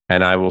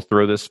And I will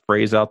throw this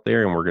phrase out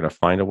there, and we're going to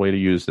find a way to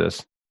use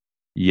this.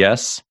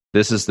 Yes,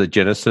 this is the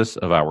genesis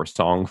of our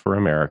song for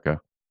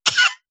America.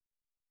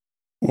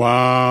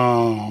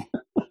 Wow.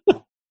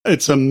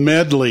 It's a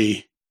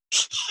medley.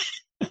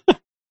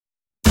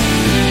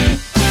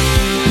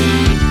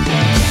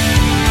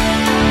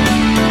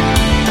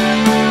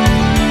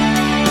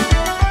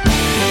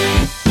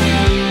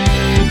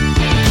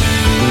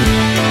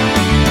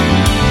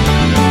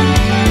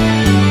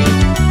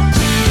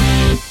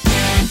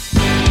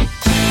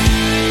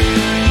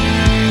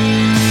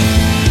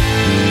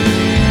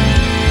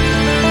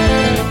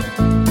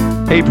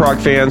 Hey, Prog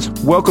fans.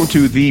 Welcome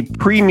to the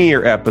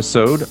premiere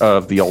episode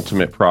of the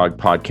Ultimate Prog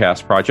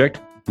Podcast Project.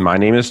 My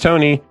name is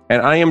Tony,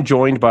 and I am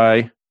joined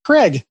by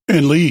Craig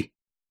and Lee.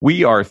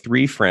 We are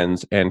three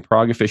friends and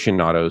prog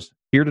aficionados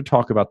here to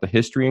talk about the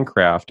history and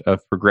craft of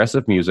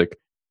progressive music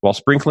while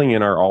sprinkling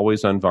in our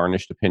always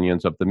unvarnished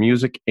opinions of the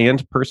music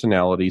and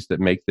personalities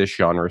that make this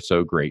genre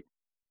so great.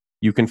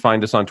 You can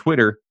find us on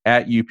Twitter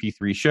at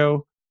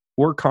UP3Show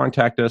or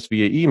contact us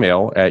via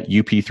email at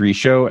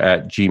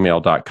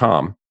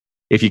up3show@gmail.com.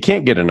 If you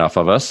can't get enough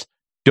of us,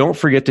 don't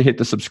forget to hit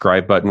the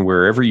subscribe button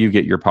wherever you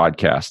get your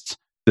podcasts.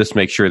 This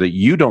makes sure that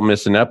you don't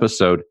miss an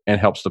episode and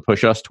helps to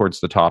push us towards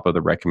the top of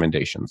the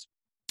recommendations.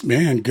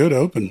 Man, good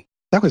open.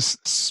 That was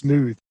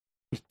smooth.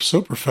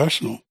 So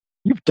professional.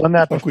 You've done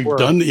that Like before. we've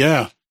done,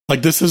 yeah.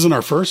 Like this isn't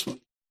our first one.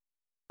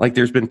 Like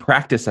there's been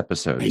practice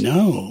episodes. I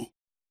know.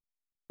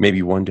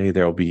 Maybe one day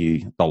there'll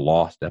be the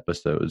lost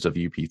episodes of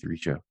UP3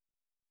 Show.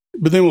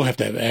 But then we'll have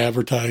to have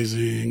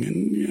advertising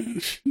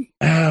and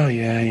Oh,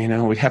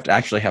 yeah, we have to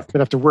actually have... We'd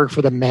have to work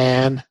for the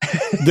man.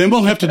 then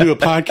we'll have to do a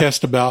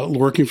podcast about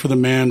working for the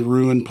man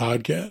ruined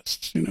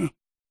podcasts,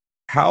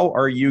 How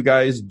are you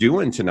guys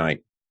doing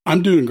tonight?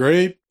 I'm doing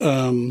great.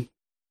 Writing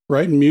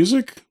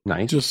music.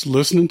 Nice. Just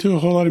listening to a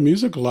whole lot of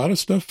music. A lot of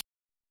stuff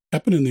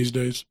happening these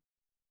days.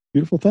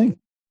 Beautiful thing.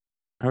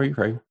 How are you,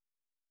 Craig?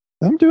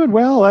 I'm doing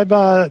well.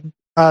 I'm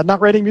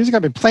not writing music.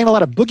 I've been playing a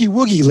lot of boogie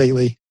woogie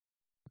lately.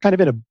 Kind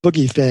of in a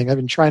boogie thing. I've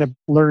been trying to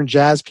learn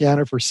jazz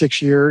piano for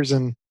 6 years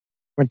and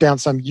went down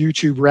some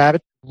YouTube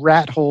rabbit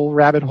hole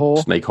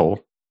Snake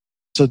hole.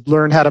 to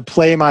learn how to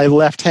play my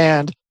left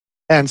hand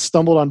and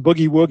stumbled on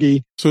boogie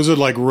woogie. So is it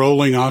like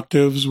rolling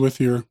octaves with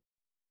your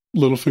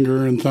little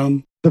finger and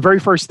thumb? The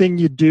very first thing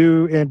you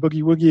do in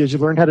boogie woogie is you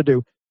learn how to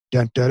do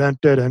dun dun dun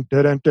dun dun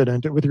dun dun dun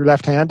dun with your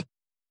left hand,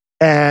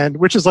 and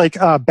which is like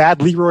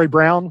Bad Leroy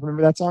Brown.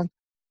 Remember that song?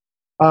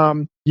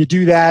 You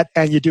do that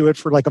and you do it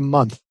for like a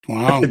month.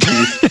 Wow.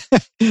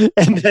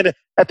 And then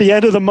at the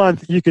end of the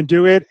month, you can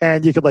do it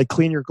and you could like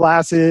clean your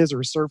glasses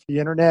or surf the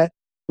internet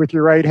with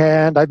your right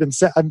hand.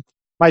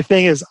 My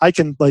thing is I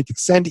can like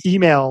send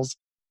emails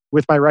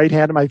with my right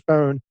hand on my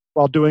phone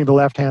while doing the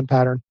left hand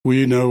pattern.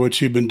 We know what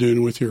you've been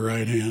doing with your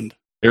right hand.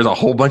 There's a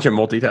whole bunch of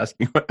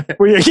multitasking.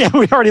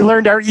 We already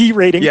learned our E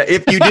rating. Yeah,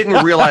 if you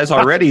didn't realize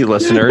already,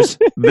 listeners,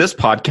 this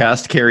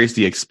podcast carries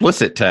the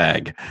explicit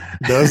tag.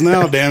 Does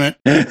now, damn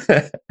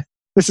it.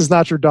 This is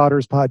not your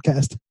daughter's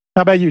podcast.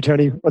 How about you,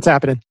 Tony? What's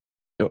happening?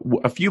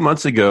 A few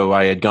months ago,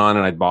 I had gone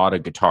and I bought a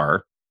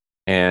guitar,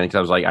 and 'cause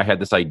I was like, I had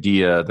this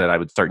idea that I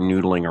would start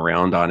noodling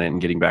around on it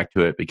and getting back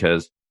to it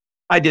because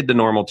I did the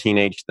normal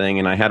teenage thing,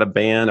 and I had a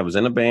band. I was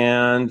in a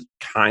band,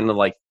 kind of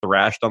like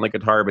thrashed on the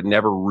guitar, but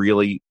never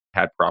really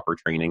had proper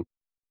training.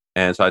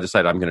 And so I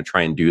decided I'm going to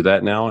try and do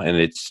that now, and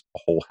it's a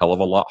whole hell of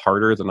a lot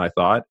harder than I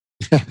thought,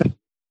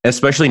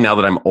 especially now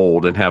that I'm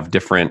old and have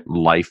different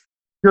life.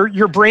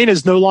 Your brain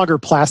is no longer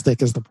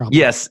plastic is the problem.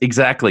 Yes,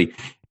 exactly.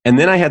 And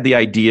then I had the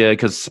idea,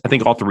 because I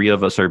think all three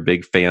of us are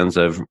big fans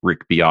of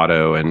Rick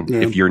Beato. And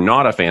if you're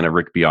not a fan of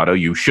Rick Beato,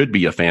 you should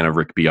be a fan of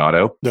Rick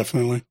Beato.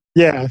 Definitely.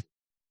 Yeah.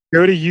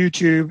 Go to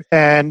YouTube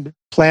and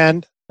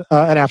plan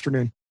an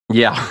afternoon.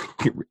 Yeah.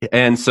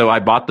 And so I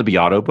bought the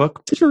Beato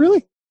book. Did you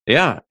really?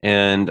 Yeah.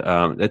 And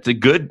it's a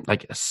good,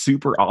 like a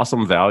super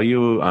awesome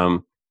value.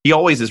 He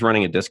always is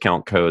running a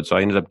discount code. So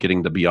I ended up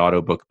getting the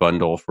Beato book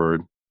bundle for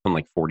something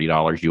like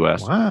 $40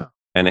 US. Wow.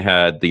 And it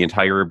had the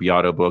entire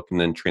Beato book and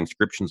then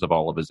transcriptions of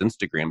all of his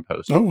Instagram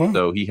posts. Oh, wow.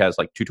 So he has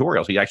like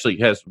tutorials. He actually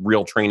has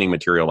real training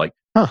material.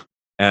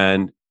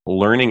 And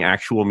learning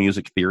actual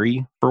music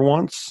theory for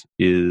once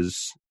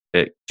is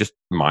just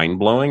mind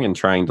blowing. And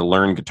trying to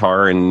learn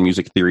guitar and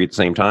music theory at the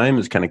same time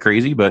is kind of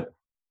crazy. But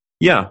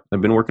yeah,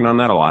 I've been working on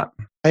that a lot.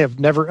 I have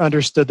never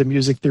understood the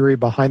music theory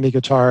behind the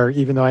guitar,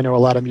 even though I know a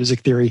lot of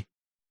music theory.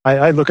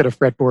 I look at a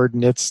fretboard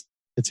and it's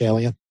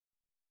alien.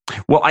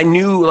 Well, I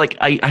knew, like,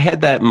 I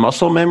had that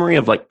muscle memory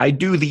of, like, I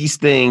do these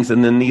things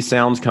and then these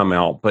sounds come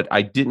out, but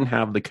I didn't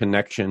have the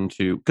connection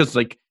to, because,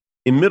 like,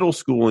 in middle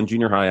school and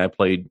junior high, I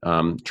played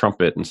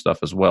trumpet and stuff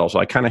as well. So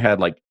I kind of had,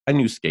 like, I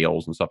knew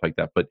scales and stuff like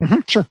that, but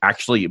Sure.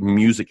 actually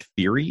music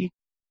theory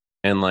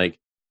and, like,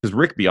 because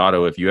Rick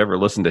Beato, if you ever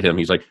listen to him,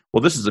 he's like,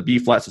 well, this is a B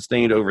flat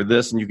sustained over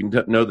this, and you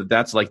can know that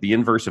that's, like, the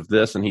inverse of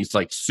this, and he's,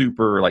 like,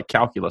 super, like,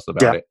 calculus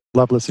about it.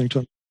 Love listening to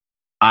him.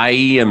 I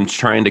am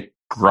trying to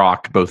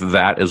grok both of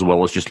that as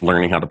well as just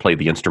learning how to play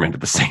the instrument at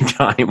the same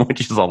time,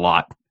 which is a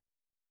lot.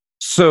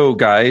 So,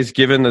 guys,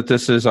 given that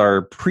this is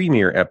our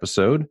premiere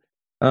episode,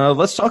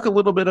 Let's talk a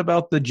little bit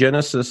about the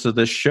genesis of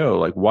this show,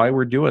 like why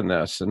we're doing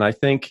this. And I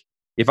think,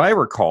 if I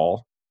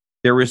recall,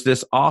 there was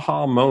this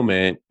aha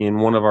moment in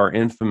one of our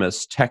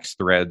infamous text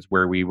threads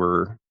where we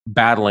were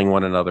battling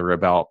one another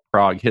about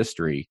prog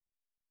history.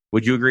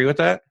 Would you agree with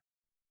that?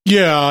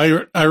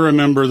 Yeah, I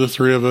remember the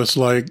three of us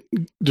like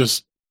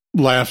just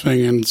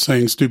laughing and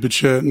saying stupid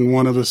shit, and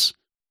one of us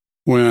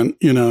went,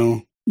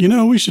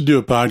 we should do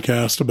a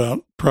podcast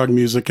about prog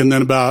music. And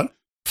then about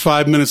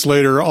 5 minutes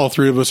later, all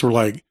three of us were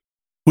like,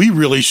 we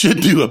really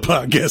should do a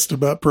podcast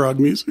about prog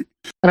music.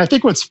 And I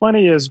think what's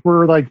funny is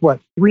we're like,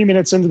 3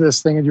 minutes into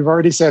this thing, and you've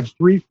already said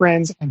three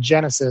friends and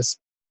Genesis.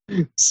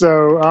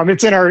 So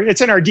it's in our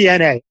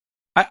DNA.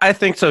 I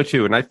think so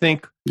too. And I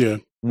think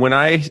when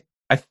I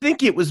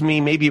think it was me,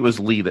 maybe it was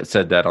Lee that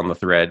said that on the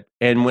thread.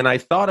 And when I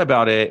thought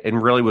about it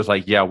and really was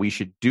like, yeah, we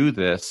should do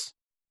this,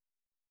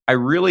 I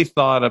really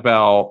thought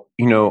about,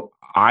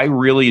 I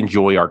really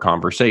enjoy our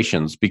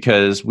conversations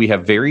because we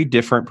have very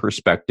different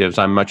perspectives.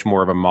 I'm much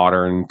more of a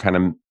modern kind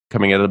of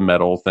coming out of the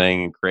metal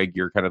thing. And Craig,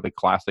 you're kind of the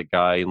classic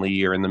guy, and Lee,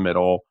 you're in the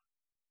middle.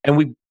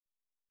 And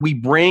we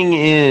bring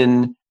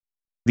in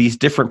these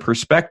different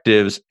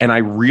perspectives, and I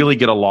really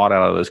get a lot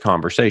out of those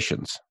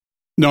conversations.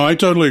 No, I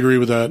totally agree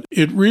with that.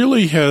 It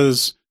really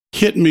has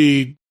hit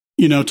me,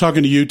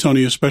 talking to you,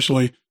 Tony,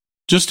 especially,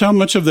 just how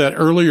much of that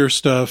earlier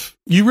stuff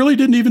you really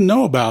didn't even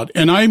know about.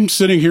 And I'm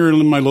sitting here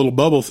in my little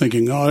bubble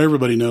thinking, oh,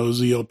 everybody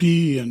knows ELP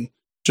and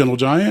Gentle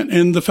Giant.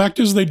 And the fact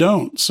is they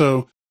don't.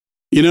 So,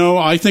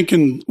 I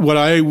think what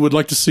I would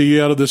like to see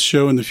out of this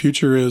show in the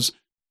future is,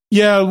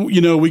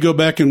 we go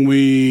back and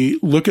we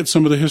look at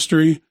some of the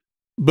history,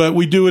 but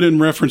we do it in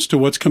reference to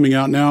what's coming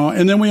out now.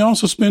 And then we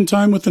also spend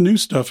time with the new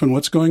stuff and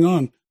what's going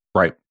on.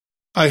 Right.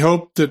 I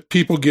hope that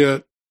people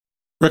get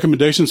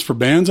recommendations for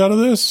bands out of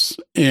this,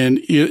 and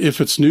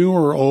if it's new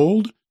or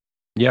old.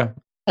 Yeah.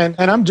 And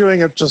I'm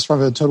doing it just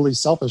from a totally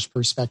selfish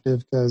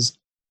perspective because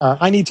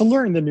I need to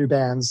learn the new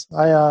bands.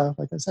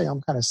 Like I say, I'm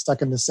kind of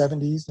stuck in the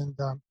 70s and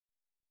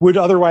would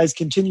otherwise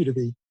continue to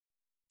be.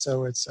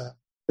 So it's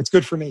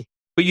good for me.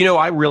 But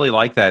I really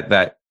like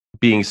that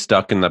being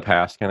stuck in the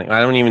past kind of.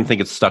 I don't even think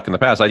it's stuck in the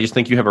past. I just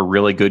think you have a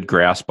really good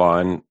grasp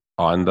on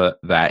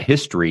that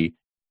history.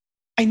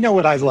 I know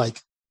what I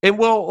like. And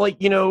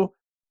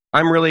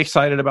I'm really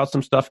excited about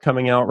some stuff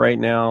coming out right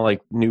now,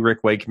 like new Rick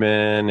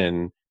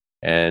Wakeman,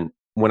 and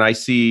when I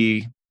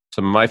see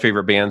some of my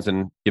favorite bands,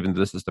 and given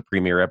this is the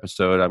premiere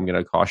episode, I'm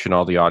going to caution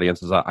all the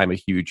audiences. I'm a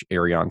huge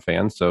Ayreon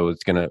fan, so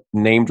it's going to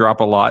name drop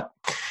a lot.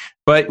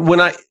 But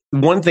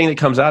one thing that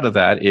comes out of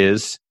that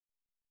is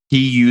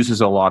he uses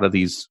a lot of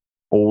these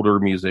older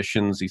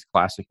musicians, these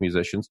classic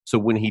musicians. So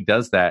when he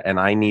does that, and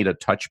I need a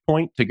touch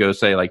point to go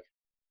say, like,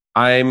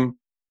 I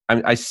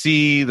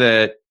see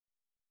that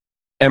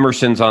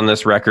Emerson's on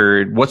this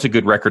record. What's a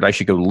good record I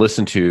should go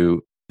listen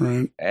to?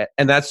 Right.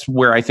 And that's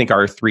where I think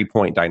our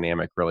 3-point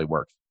dynamic really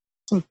works.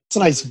 It's a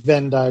nice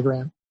Venn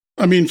diagram.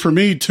 I mean, for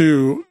me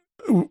too,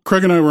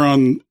 Craig and I were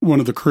on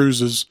one of the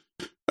cruises.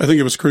 I think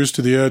it was Cruise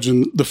to the Edge.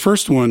 And the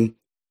first one,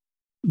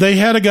 they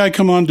had a guy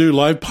come on do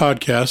live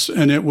podcasts,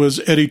 and it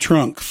was Eddie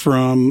Trunk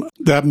from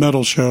That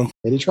Metal Show.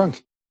 Eddie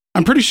Trunk.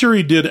 I'm pretty sure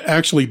he did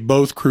actually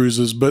both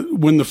cruises, but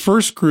when the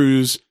first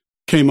cruise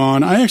came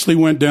on, I actually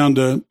went down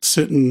to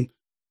sit and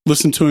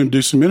listen to him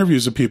do some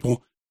interviews of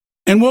people.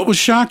 And what was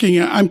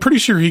shocking, I'm pretty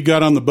sure he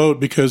got on the boat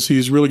because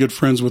he's really good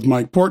friends with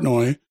Mike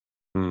Portnoy,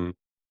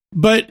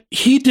 but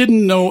he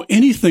didn't know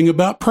anything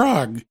about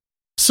prog.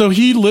 So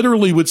he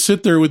literally would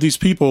sit there with these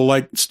people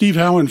like Steve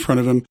Howe in front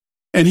of him,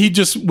 and he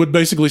just would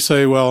basically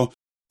say, well,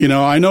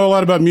 I know a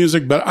lot about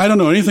music, but I don't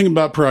know anything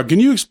about prog. Can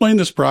you explain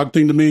this prog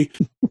thing to me?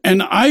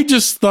 And I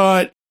just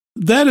thought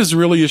that is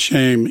really a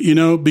shame,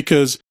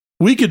 because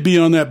we could be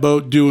on that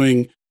boat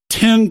doing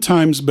 10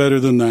 times better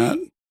than that.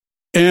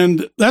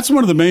 And that's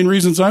one of the main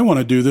reasons I want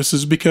to do this,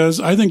 is because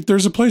I think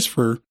there's a place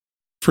for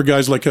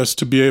guys like us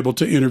to be able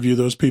to interview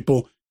those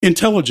people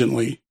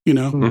intelligently,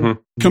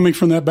 coming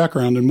from that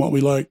background and what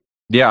we like.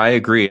 Yeah, I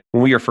agree.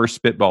 When we were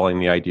first spitballing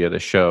the idea of the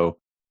show,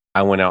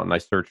 I went out and I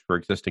searched for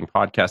existing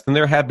podcasts. And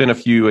there have been a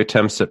few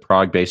attempts at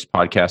prog-based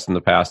podcasts in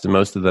the past, and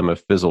most of them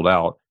have fizzled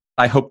out.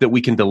 I hope that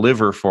we can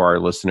deliver for our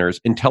listeners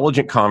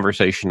intelligent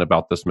conversation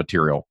about this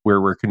material,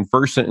 where we're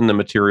conversant in the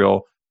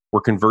material,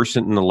 we're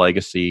conversant in the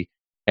legacy,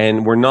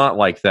 and we're not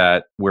like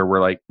that, where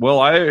we're like, well,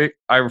 I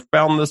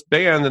found this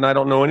band and I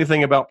don't know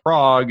anything about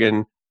prog,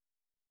 and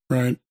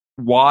right.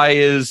 Why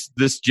is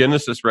this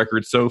Genesis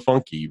record so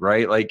funky,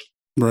 right? Like,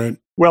 right.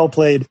 Well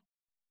played.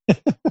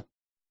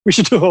 We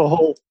should do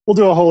we'll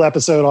do a whole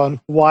episode on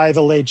why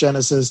the late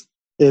Genesis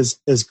is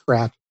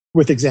crap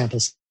with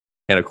examples.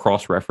 And a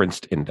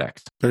cross-referenced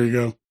index. There you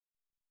go.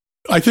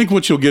 I think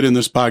what you'll get in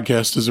this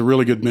podcast is a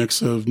really good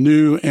mix of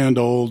new and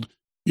old.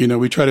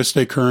 We try to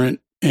stay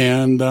current,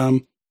 and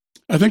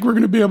I think we're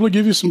going to be able to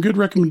give you some good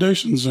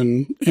recommendations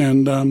and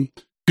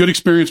good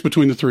experience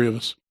between the three of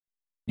us.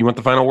 You want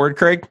the final word,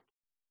 Craig?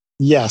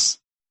 Yes.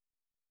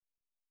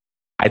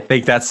 I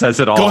think that says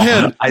it all. Go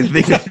ahead. I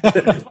think.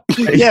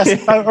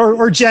 Yes,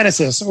 or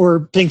Genesis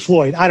or Pink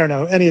Floyd. I don't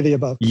know, any of the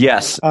above.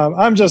 Yes.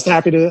 I'm just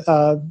happy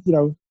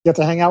to get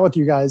to hang out with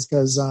you guys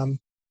because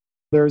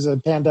there's a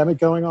pandemic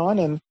going on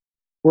and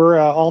we're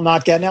all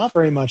not getting out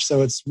very much.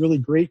 So it's really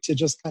great to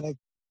just kind of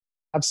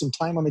have some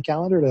time on the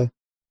calendar to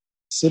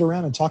sit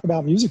around and talk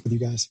about music with you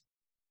guys.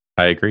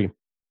 I agree.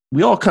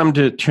 We all come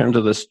to terms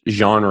of this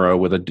genre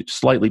with a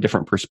slightly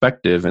different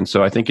perspective, and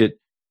so I think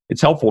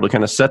it's helpful to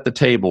kind of set the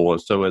table.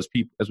 So as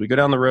we go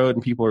down the road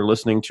and people are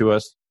listening to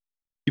us,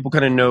 people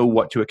kind of know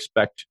what to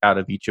expect out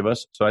of each of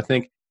us. So I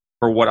think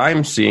for what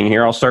I'm seeing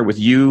here, I'll start with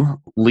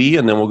you, Lee,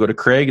 and then we'll go to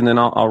Craig, and then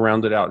I'll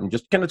round it out and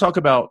just kind of talk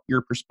about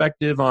your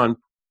perspective on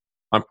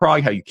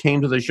prog, how you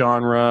came to the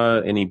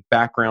genre, any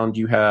background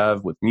you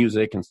have with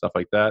music and stuff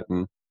like that,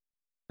 and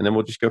then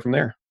we'll just go from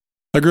there.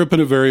 I grew up in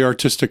a very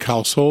artistic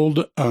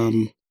household.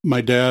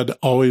 My dad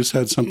always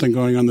had something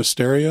going on the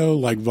stereo,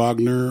 like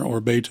Wagner or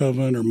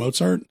Beethoven or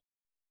Mozart.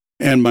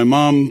 And my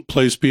mom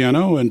plays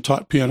piano and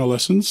taught piano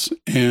lessons,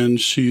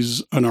 and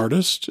she's an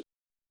artist.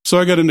 So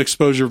I got an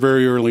exposure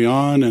very early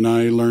on, and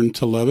I learned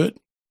to love it.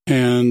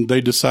 And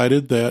they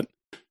decided that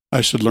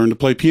I should learn to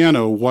play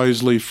piano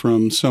wisely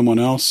from someone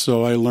else.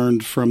 So I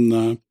learned from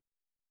the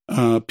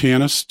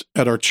pianist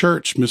at our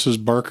church,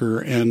 Mrs. Barker,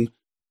 and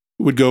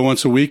would go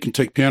once a week and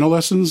take piano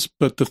lessons.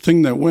 But the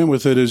thing that went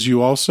with it is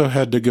you also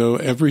had to go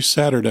every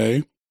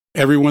Saturday,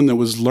 everyone that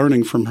was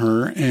learning from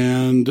her,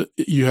 and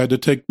you had to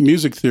take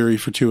music theory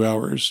for 2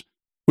 hours,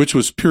 which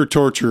was pure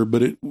torture,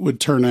 but it would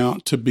turn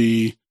out to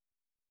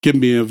give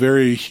me a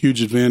very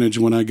huge advantage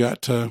when I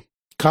got to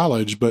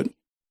college. But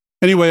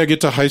anyway, I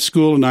get to high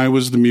school and I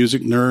was the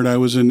music nerd. I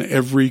was in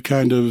every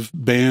kind of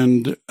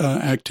band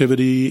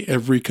activity,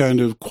 every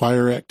kind of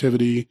choir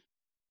activity,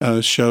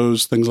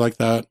 shows, things like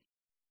that.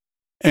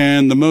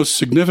 And the most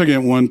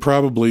significant one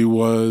probably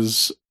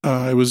was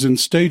I was in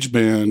stage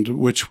band,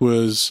 which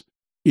was,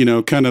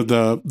 kind of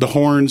the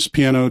horns,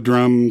 piano,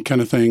 drum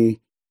kind of thing.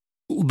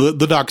 The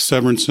Doc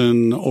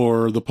Severinsen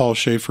or the Paul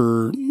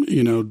Schaefer,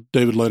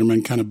 David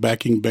Letterman kind of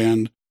backing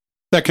band,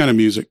 that kind of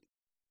music.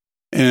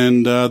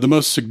 And the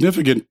most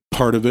significant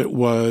part of it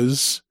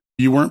was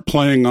you weren't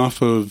playing off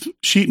of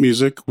sheet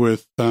music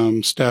with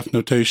staff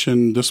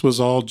notation. This was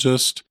all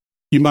just,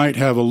 you might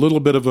have a little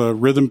bit of a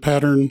rhythm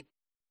pattern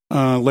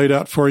laid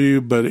out for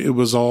you, but it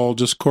was all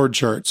just chord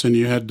charts, and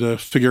you had to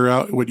figure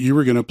out what you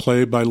were going to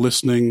play by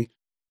listening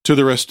to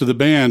the rest of the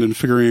band and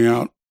figuring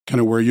out kind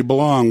of where you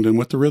belonged and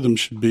what the rhythm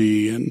should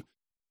be. And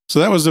so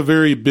that was a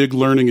very big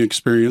learning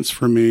experience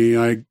for me.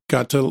 I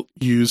got to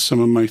use some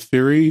of my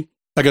theory.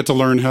 I got to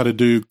learn how to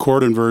do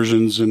chord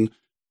inversions and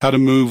how to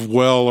move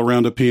well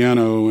around a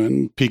piano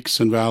and peaks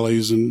and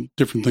valleys and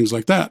different things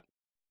like that.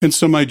 And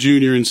so my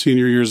junior and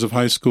senior years of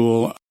high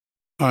school,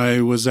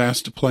 I was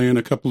asked to play in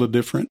a couple of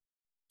different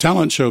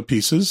talent show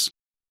pieces,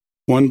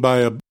 one by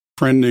a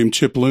friend named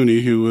Chip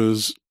Looney, who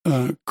was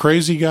a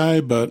crazy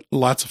guy, but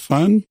lots of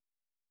fun.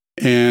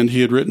 And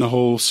he had written a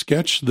whole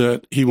sketch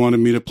that he wanted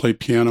me to play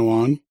piano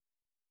on.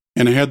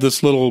 And I had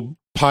this little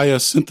Paya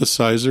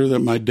synthesizer that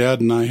my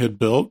dad and I had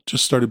built,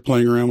 just started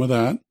playing around with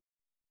that.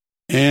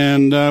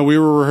 And we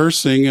were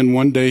rehearsing, and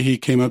one day he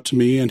came up to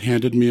me and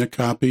handed me a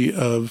copy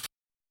of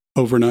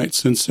Overnight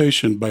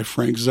Sensation by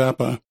Frank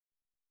Zappa.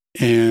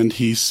 And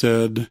he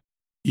said,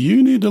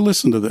 "You need to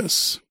listen to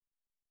this."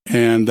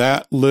 And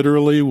that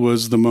literally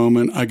was the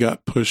moment I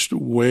got pushed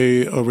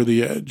way over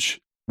the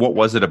edge. What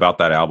was it about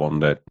that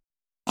album that...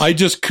 I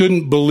just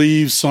couldn't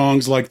believe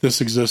songs like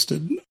this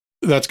existed.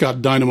 That's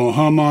got Dynamo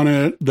Hum on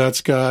it.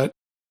 That's got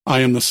I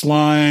Am the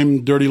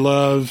Slime, Dirty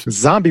Love.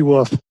 Zombie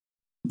Wolf.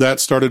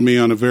 That started me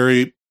on a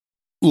very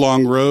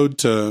long road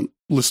to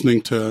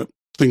listening to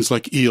things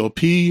like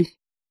ELP,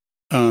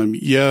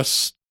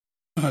 Yes,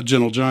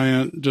 Gentle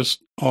Giant,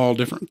 just all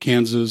different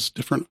Kansas,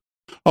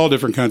 all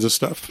different kinds of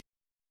stuff.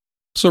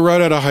 So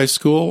right out of high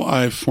school,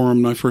 I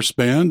formed my first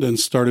band and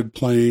started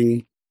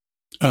playing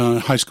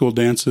high school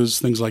dances,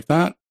 things like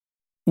that.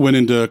 Went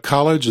into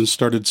college and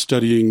started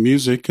studying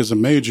music as a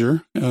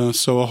major,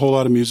 so a whole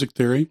lot of music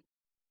theory.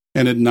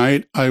 And at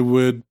night, I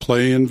would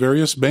play in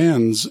various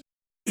bands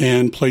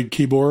and played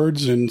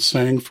keyboards and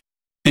sang.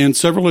 And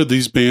several of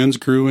these bands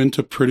grew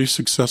into pretty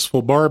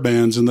successful bar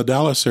bands in the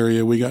Dallas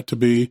area. We got to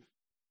be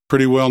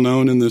pretty well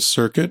known in this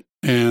circuit.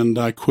 And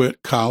I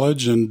quit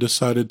college and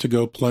decided to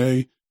go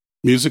play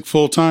music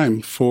full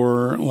time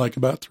for like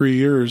about 3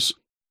 years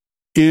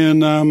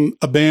in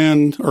a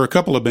band or a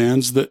couple of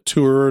bands that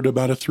toured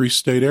about a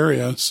 3-state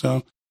area.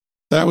 So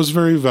that was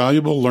very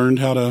valuable. Learned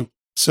how to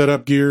set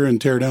up gear and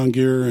tear down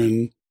gear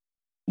and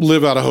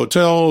live out of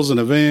hotels in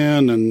a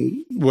van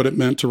and what it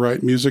meant to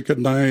write music at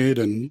night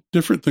and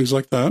different things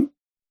like that.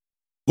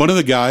 One of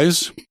the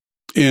guys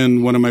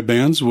in one of my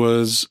bands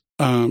was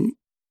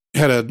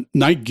had a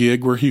night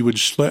gig where he would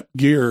schlep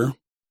gear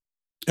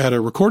at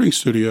a recording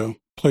studio,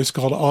 a place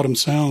called Autumn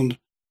Sound,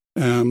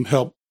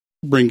 help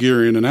bring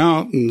gear in and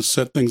out and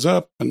set things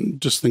up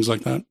and just things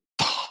like that.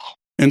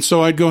 And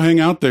so I'd go hang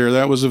out there.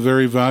 That was a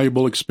very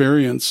valuable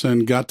experience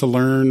and got to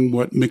learn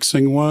what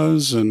mixing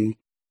was and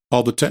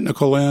all the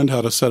technical end,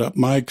 how to set up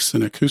mics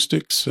and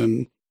acoustics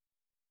and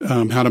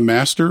how to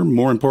master,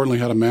 more importantly,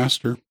 how to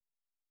master.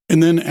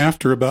 And then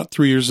after about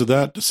 3 years of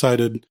that,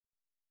 decided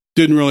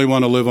didn't really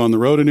want to live on the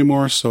road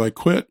anymore. So I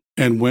quit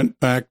and went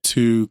back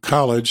to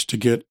college to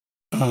get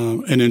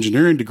an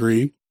engineering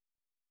degree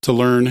to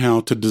learn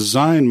how to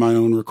design my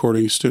own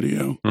recording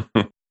studio.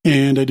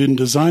 And I didn't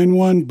design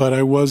one, but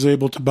I was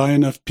able to buy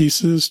enough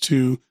pieces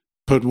to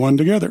put one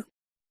together.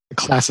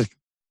 Classic.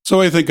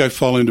 So I think I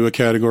fall into a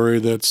category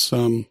that's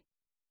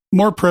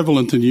more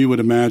prevalent than you would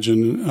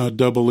imagine.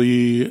 Double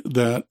E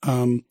that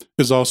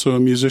is also a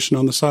musician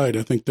on the side.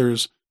 I think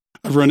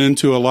I've run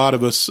into a lot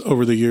of us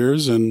over the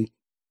years. And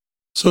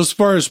so as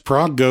far as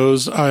prog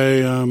goes,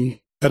 I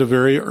had a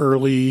very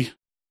early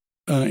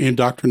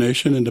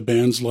indoctrination into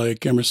bands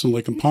like Emerson,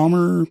 Lake and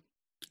Palmer,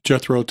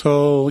 Jethro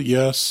Tull,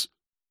 Yes,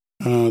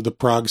 the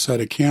prog side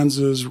of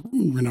Kansas,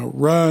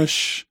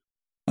 Rush,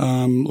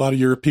 a lot of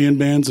European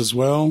bands as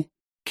well,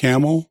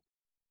 Camel.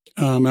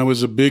 I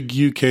was a big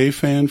UK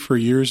fan for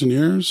years and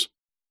years.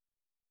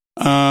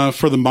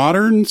 For the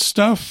modern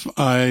stuff,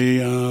 I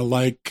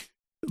like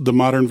the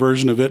modern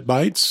version of It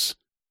Bites.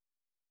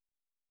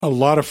 A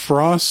lot of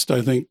Frost.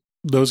 I think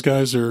those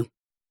guys are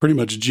pretty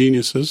much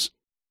geniuses.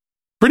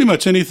 Pretty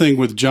much anything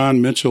with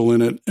John Mitchell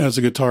in it as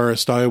a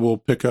guitarist, I will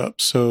pick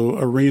up. So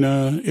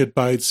Arena, It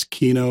Bites,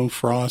 Keno,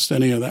 Frost,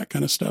 any of that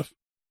kind of stuff.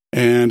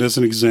 And as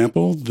an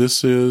example,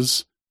 this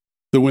is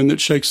The Wind That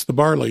Shakes the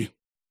Barley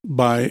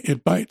by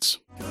It Bites.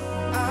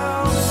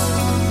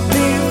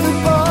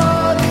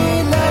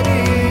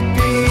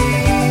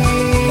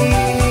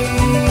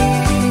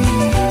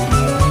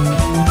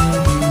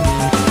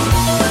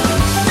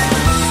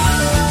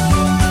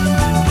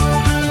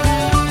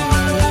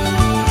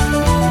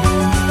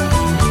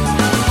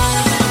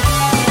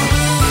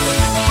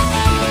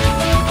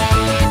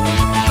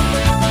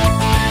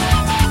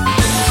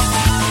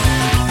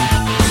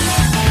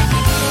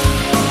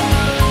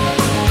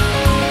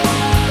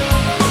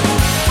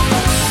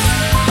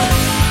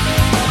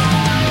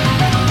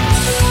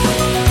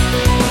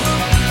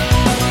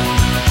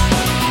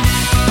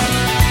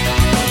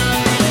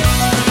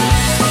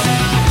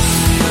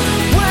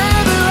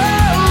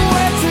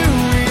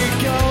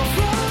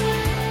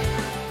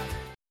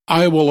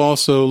 I will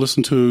also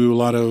listen to a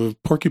lot of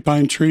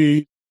Porcupine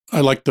Tree.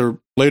 I like the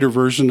later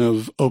version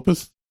of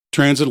Opeth,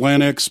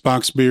 Transatlantic,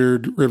 Spock's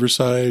Beard,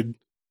 Riverside,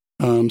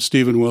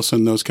 Steven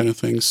Wilson, those kind of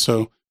things.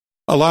 So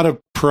a lot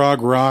of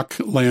prog rock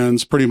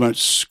lands pretty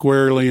much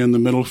squarely in the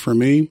middle for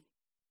me.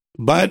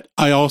 But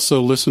I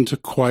also listen to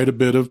quite a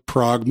bit of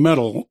prog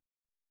metal,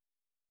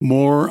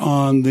 more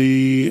on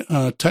the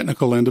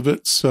technical end of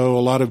it. So a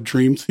lot of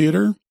Dream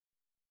Theater,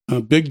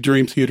 a big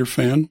Dream Theater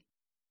fan.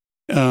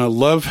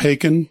 Love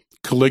Haken,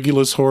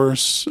 Caligula's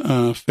Horse,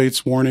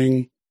 Fate's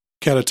Warning,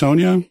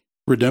 Catatonia,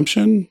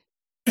 Redemption.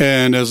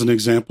 And as an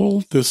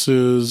example, this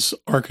is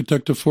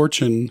Architect of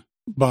Fortune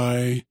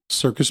by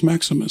Circus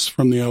Maximus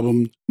from the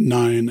album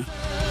 9. My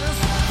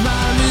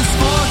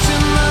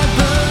misfortune, my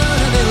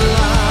burden in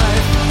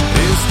life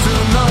is to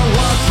know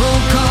what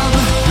will come.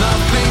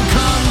 Nothing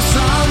comes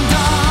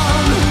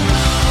undone.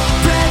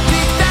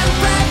 Predict and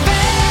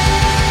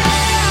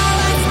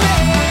prevail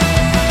with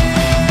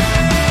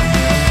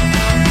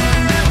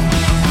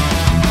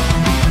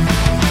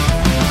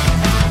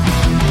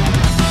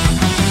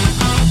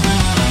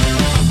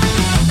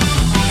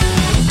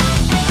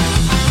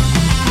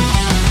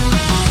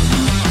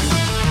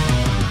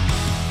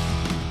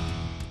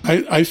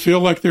I feel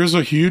like there's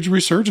a huge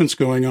resurgence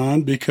going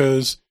on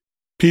because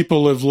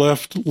people have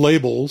left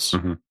labels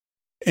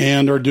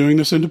and are doing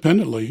this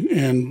independently,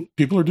 and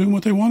people are doing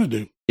what they want to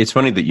do. It's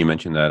funny that you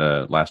mentioned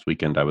that. Last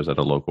weekend, I was at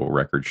a local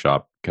record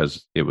shop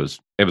because it was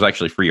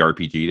actually free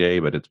RPG day,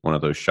 but it's one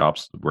of those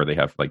shops where they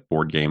have like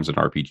board games and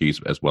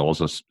RPGs as well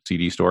as a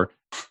CD store.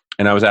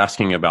 And I was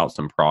asking about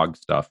some prog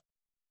stuff,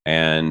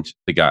 and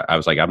the guy, I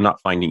was like, I'm not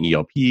finding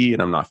ELP,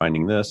 and I'm not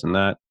finding this and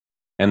that.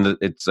 And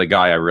it's a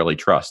guy I really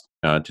trust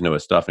to know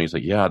his stuff. And he's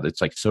like, yeah, it's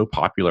like so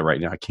popular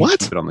right now. I can't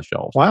keep it on the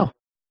shelf. Wow.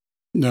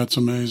 That's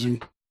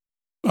amazing.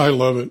 I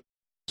love it.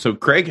 So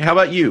Craig, how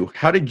about you?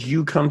 How did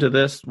you come to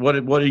this? What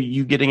are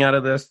you getting out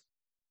of this?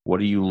 What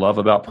do you love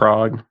about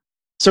prog?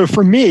 So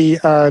for me,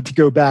 to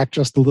go back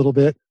just a little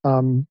bit,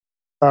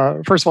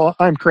 first of all,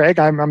 I'm Craig.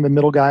 I'm the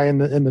middle guy in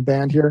the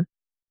band here.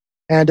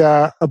 And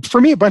for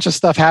me, a bunch of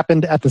stuff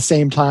happened at the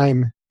same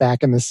time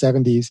back in the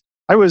 70s.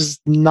 I was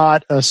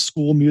not a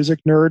school music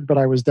nerd, but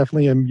I was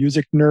definitely a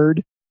music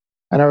nerd.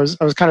 And I was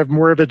kind of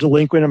more of a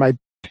delinquent, and my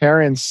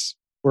parents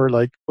were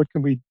like, what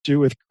can we do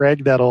with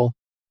Craig that'll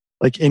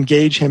like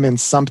engage him in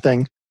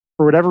something?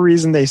 For whatever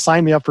reason, they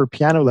signed me up for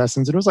piano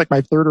lessons. It was like my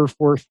third or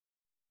fourth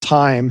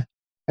time.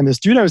 And this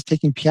dude I was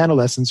taking piano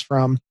lessons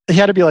from, he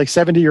had to be like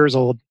 70 years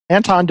old,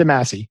 Anton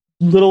Damasi,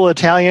 little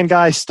Italian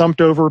guy, stumped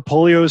over,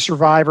 polio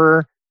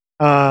survivor,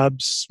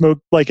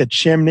 smoked like a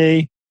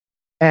chimney.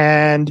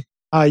 And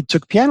I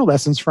took piano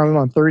lessons from him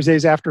on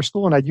Thursdays after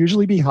school, and I'd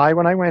usually be high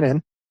when I went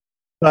in.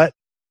 But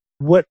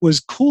what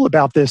was cool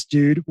about this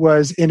dude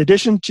was, in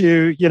addition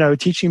to,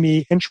 teaching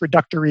me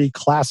introductory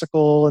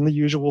classical and the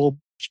usual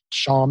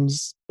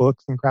Sham's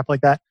books and crap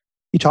like that.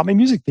 He taught me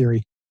music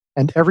theory.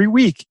 And every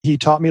week he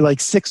taught me like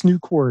 6 new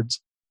chords.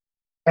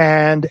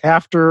 And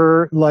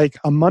after like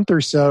a month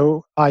or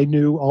so, I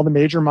knew all the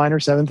major, minor,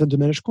 seventh, and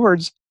diminished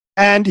chords.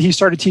 And he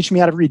started teaching me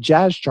how to read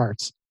jazz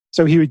charts.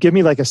 So he would give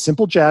me like a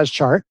simple jazz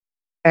chart,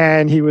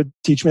 and he would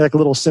teach me like a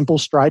little simple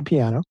stride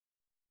piano.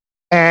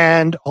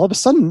 And all of a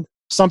sudden,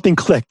 something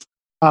clicked.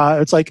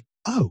 It's like,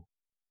 oh,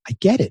 I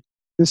get it.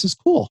 This is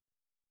cool.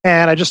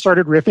 And I just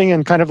started riffing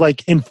and kind of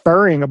like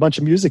inferring a bunch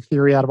of music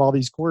theory out of all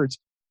these chords.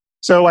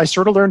 So I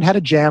sort of learned how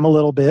to jam a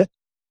little bit.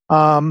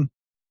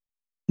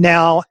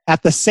 Now,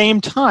 at the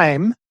same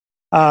time,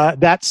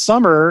 that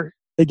summer,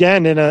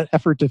 again, in an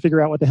effort to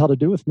figure out what the hell to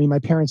do with me, my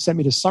parents sent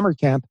me to summer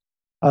camp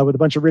with a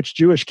bunch of rich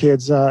Jewish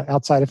kids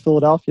outside of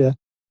Philadelphia.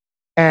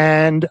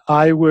 And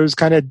I was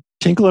kind of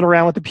tinkling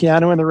around with the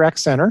piano in the rec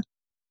center.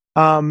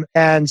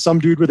 And some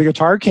dude with a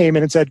guitar came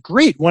in and said,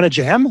 "Great, want to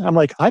jam?" I'm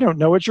like, "I don't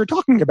know what you're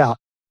talking about."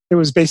 It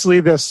was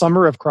basically the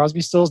summer of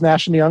Crosby, Stills,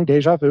 Nash & Young,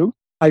 Deja Vu.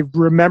 I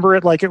remember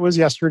it like it was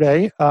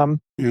yesterday.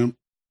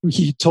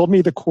 He told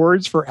me the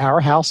chords for Our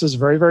House is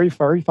very, very,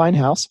 very fine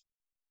house.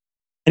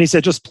 And he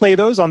said, "Just play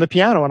those on the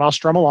piano and I'll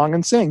strum along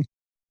and sing."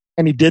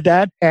 And he did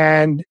that.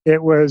 And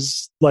it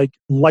was like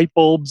light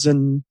bulbs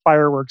and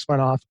fireworks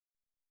went off.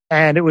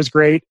 And it was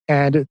great.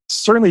 And it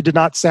certainly did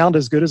not sound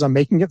as good as I'm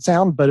making it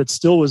sound, but it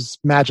still was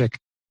magic.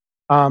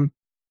 And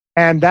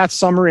that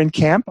summer in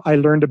camp, I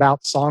learned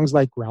about songs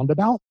like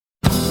Roundabout.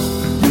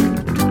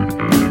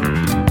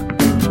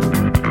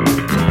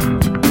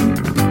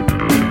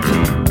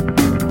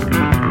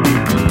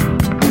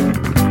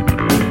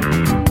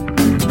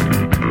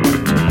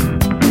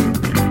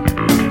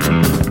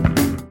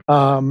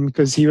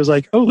 Because he was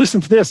like, "Oh,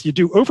 listen to this. You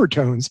do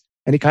overtones."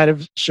 And he kind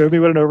of showed me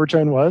what an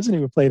overtone was, and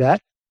he would play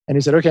that. And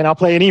he said, "Okay, now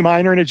play an E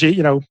minor and a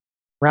G,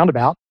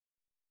 roundabout."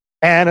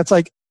 And it's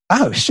like,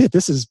 oh shit,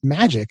 this is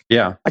magic.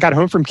 Yeah. I got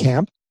home from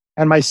camp,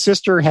 and my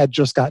sister had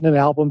just gotten an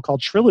album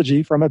called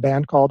Trilogy from a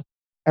band called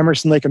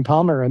Emerson, Lake and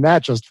Palmer, and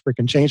that just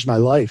freaking changed my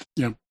life.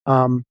 Yeah.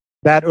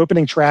 That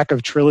opening track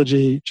of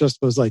Trilogy just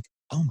was like,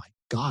 oh my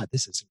God,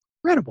 this is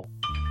incredible.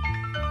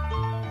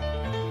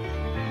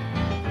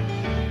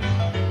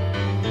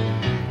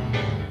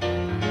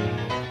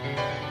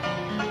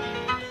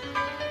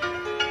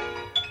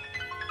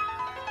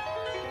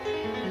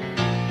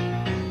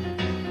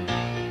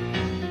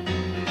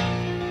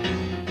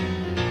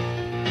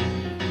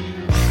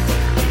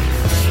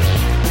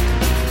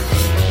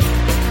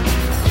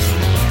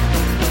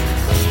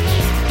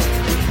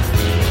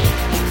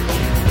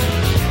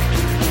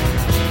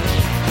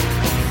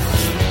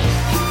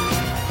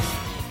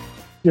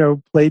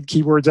 Played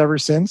keyboards ever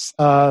since.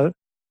 I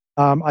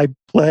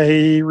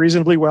play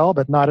reasonably well,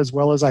 but not as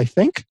well as I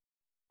think.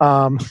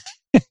 But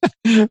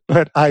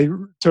I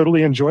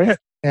totally enjoy it,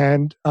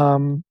 and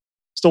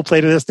still play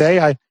to this day.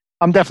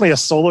 I'm definitely a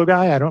solo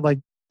guy. I don't like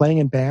playing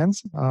in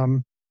bands,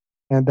 and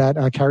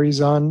that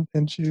carries on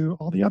into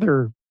all the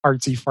other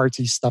artsy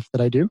fartsy stuff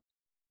that I do.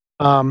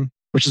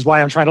 Which is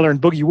why I'm trying to learn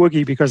boogie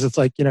woogie, because it's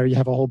like, you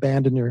have a whole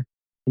band in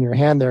your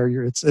hand there.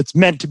 It's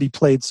meant to be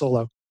played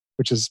solo.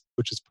 Which is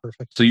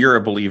perfect. So you're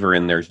a believer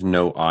in there's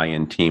no I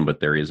in team,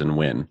 but there is in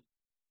win.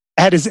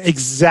 That is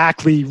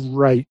exactly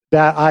right.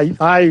 That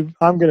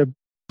I'm going to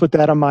put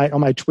that on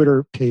my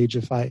Twitter page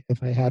if I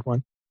had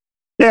one.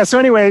 Yeah. So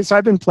anyway,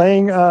 I've been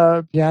playing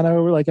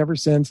piano like ever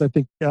since. I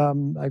think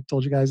I've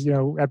told you guys.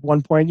 At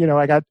one point,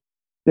 I got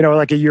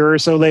like a year or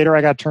so later,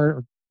 I got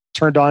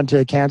turned on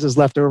to Kansas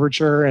Left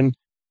Overture and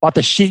bought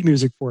the sheet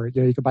music for it.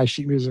 You could buy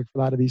sheet music for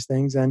a lot of these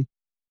things, and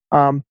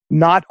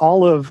not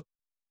all of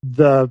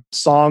the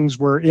songs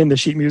were in the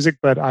sheet music,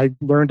 but I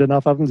learned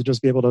enough of them to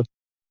just be able to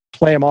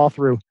play them all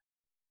through,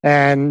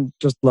 and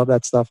just love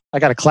that stuff. I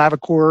got a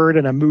clavichord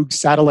and a Moog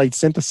satellite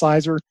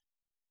synthesizer,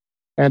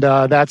 and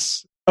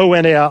that's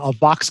a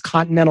Vox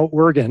Continental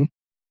organ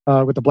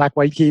with the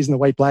black-white keys and the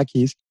white-black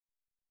keys,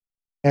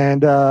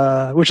 and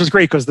which was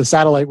great because the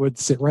satellite would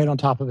sit right on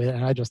top of it,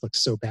 and I just looked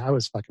so bad. I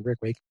was fucking Rick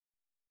Wake.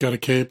 Got a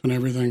cape and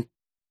everything.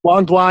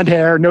 Long blonde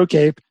hair, no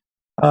cape.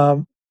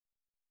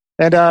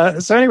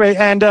 So anyway,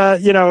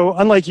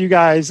 unlike you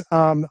guys,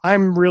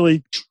 I'm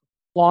really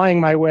clawing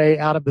my way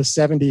out of the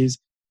 70s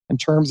in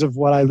terms of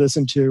what I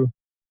listen to.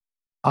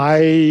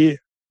 I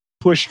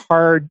push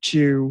hard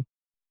to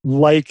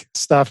like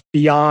stuff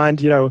beyond,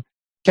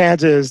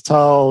 Kansas,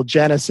 Tull,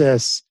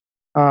 Genesis,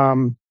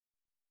 the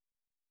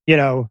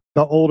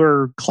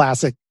older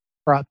classic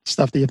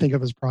stuff that you think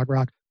of as prog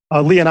rock.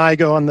 Lee and I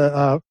go on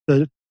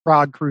the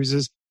prog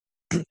cruises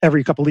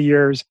every couple of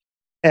years,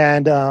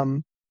 and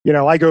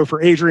I go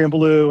for Adrian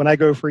Belew, and I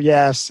go for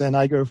Yes, and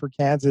I go for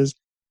Kansas,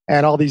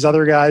 and all these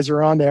other guys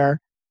are on there.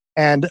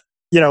 And,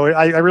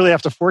 I really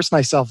have to force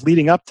myself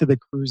leading up to the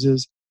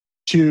cruises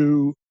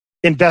to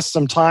invest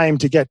some time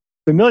to get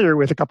familiar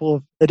with a couple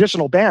of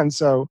additional bands,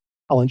 so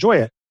I'll enjoy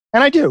it.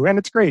 And I do, and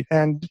it's great.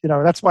 And,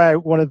 that's why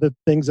one of the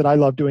things that I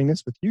love doing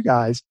this with you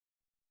guys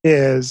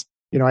is,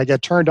 I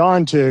get turned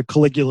on to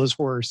Caligula's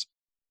Horse.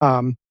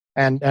 And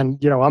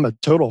I'm a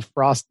total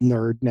Frost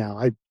nerd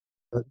now.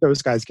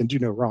 Those guys can do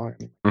no wrong.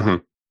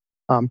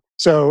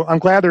 So I'm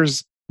glad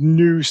there's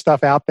new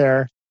stuff out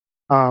there,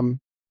 but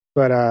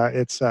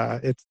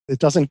it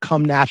doesn't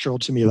come natural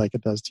to me like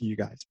it does to you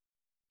guys.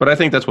 But I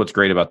think that's what's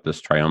great about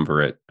this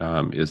triumvirate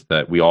is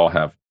that we all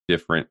have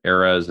different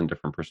eras and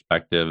different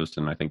perspectives,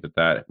 and I think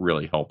that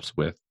really helps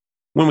with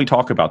when we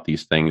talk about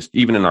these things,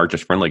 even in our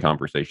just friendly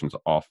conversations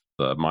off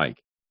the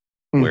mic,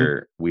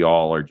 where we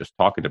all are just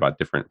talking about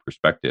different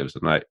perspectives.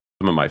 And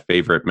some of my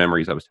favorite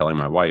memories I was telling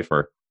my wife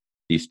are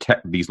these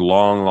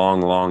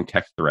long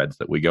text threads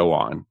that we go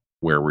on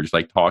where we're just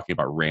like talking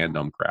about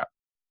random crap.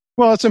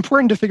 Well, it's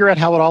important to figure out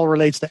how it all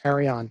relates to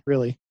Arion,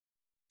 really.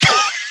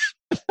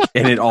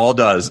 And it all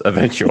does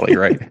eventually,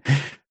 right?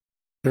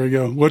 There you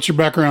go. What's your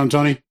background,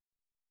 Tony?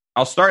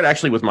 I'll start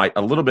actually with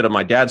a little bit of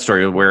my dad's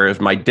story, whereas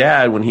my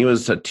dad, when he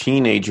was a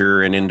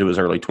teenager and into his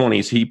early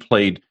 20s, he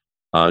played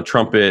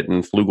trumpet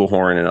and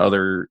flugelhorn and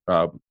other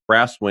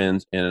brass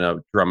winds in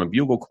a drum and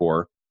bugle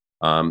corps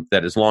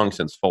that has long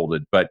since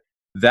folded. But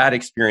that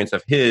experience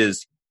of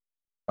his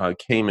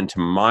came into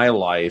my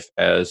life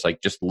as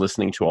like just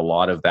listening to a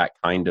lot of that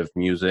kind of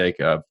music,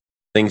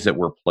 things that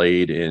were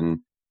played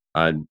in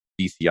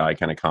DCI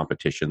kind of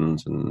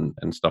competitions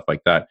and stuff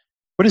like that.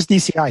 What is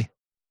DCI?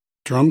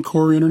 Drum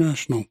Corps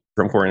International.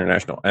 Drum Corps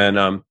International. And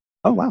oh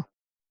wow.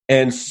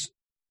 And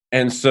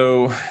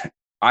so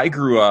I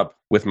grew up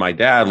with my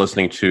dad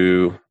listening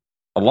to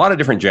a lot of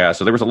different jazz.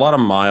 So there was a lot of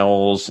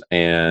Miles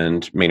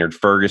and Maynard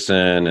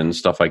Ferguson and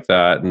stuff like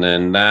that. And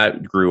then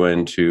that grew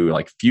into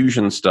like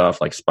fusion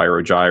stuff like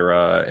Spyro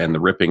Gyra and the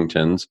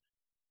Rippingtons.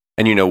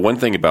 And you know, one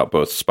thing about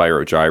both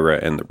Spyro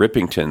Gyra and the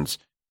Rippingtons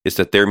is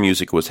that their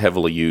music was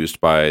heavily used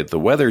by the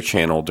Weather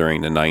Channel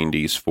during the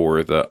 90s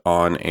for the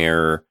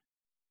on-air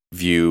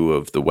view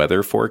of the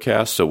weather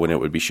forecast. So when it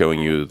would be showing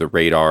you the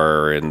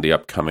radar and the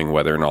upcoming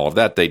weather and all of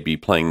that, they'd be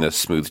playing this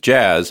smooth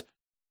jazz.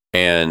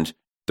 And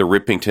the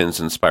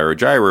Rippingtons and Spyro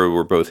Gyra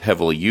were both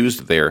heavily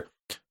used there.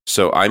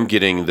 So I'm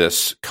getting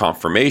this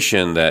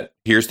confirmation that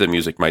here's the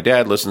music my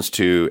dad listens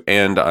to,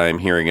 and I'm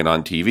hearing it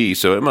on TV.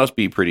 So it must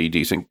be pretty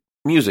decent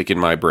music in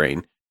my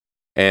brain.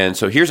 And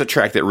so here's a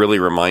track that really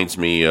reminds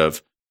me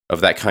of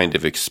that kind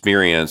of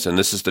experience. And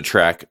this is the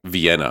track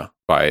Vienna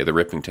by the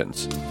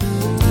Rippingtons.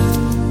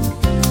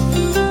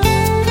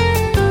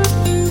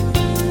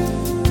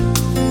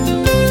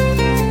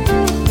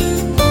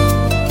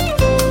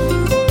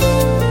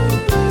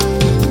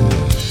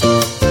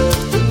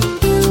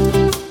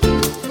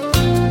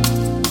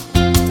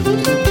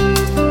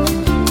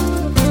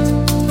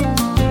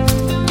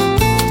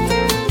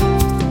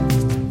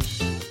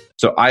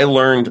 So I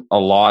learned a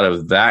lot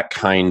of that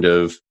kind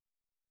of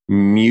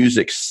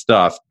music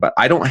stuff, but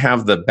I don't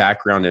have the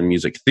background in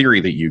music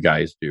theory that you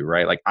guys do,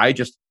 right? Like I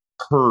just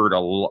heard a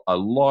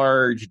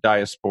large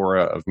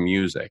diaspora of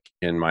music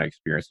in my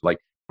experience. Like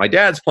my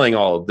dad's playing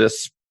all of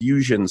this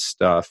fusion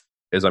stuff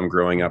as I'm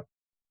growing up.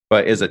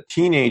 But as a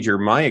teenager,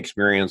 my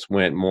experience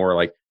went more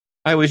like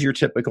I was your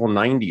typical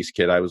 90s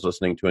kid. I was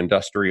listening to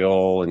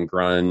industrial and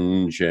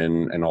grunge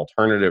and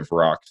alternative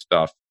rock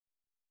stuff.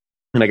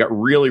 And I got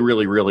really,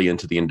 really, really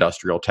into the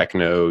industrial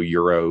techno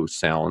Euro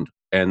sound.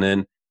 And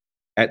then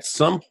at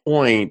some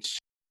point,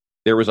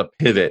 there was a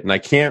pivot, and I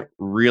can't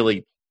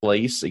really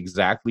place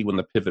exactly when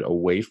the pivot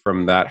away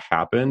from that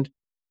happened.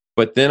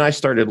 But then I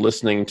started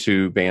listening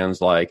to bands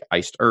like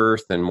Iced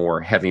Earth and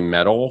more heavy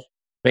metal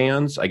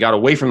bands. I got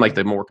away from like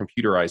the more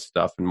computerized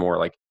stuff and more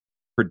like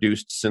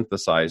produced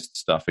synthesized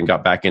stuff and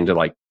got back into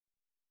like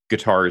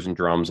guitars and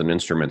drums and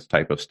instruments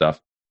type of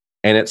stuff.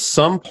 And at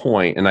some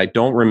point, and I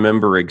don't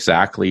remember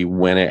exactly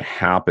when it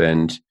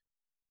happened,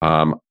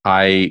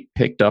 I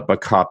picked up a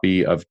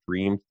copy of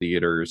Dream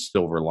Theater's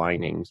Silver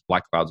Linings,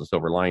 Black Clouds and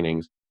Silver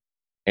Linings.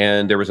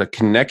 And there was a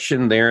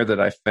connection there that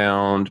I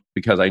found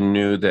because I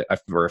knew that I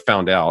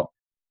found out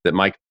that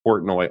Mike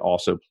Portnoy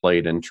also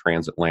played in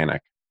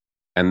Transatlantic.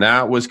 And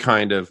that was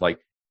kind of like,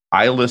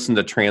 I listened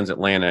to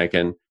Transatlantic,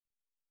 and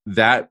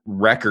that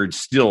record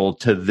still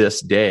to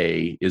this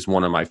day is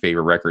one of my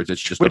favorite records.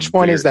 It's just which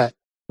one is that?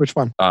 Which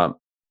one?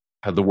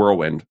 The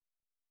Whirlwind.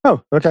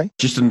 Oh, okay.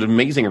 Just an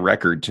amazing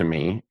record to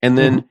me. And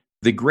then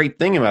the great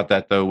thing about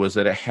that, though, was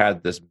that it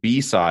had this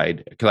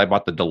B-side, because I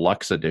bought the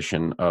deluxe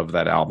edition of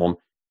that album,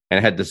 and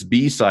it had this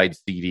B-side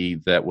CD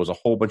that was a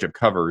whole bunch of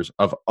covers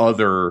of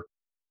other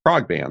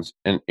prog bands,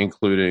 and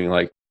including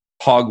like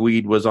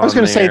Hogweed was on there. I was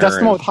going to say, that's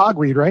the one with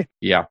Hogweed, right?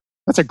 Yeah.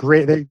 That's a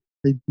great, they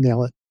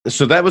nail it.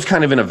 So that was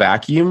kind of in a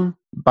vacuum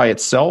by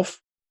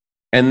itself.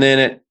 And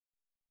then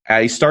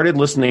I started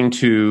listening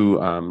to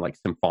like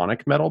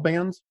symphonic metal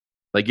bands.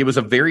 Like it was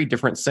a very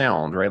different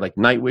sound, right? Like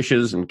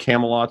Nightwishes and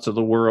Camelots of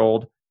the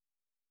world.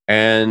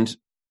 And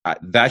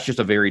that's just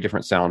a very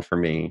different sound for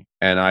me.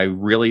 And I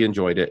really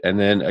enjoyed it. And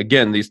then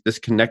again, this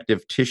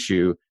connective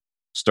tissue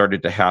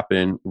started to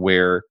happen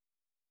where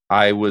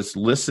I was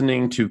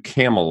listening to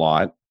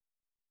Camelot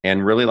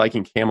and really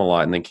liking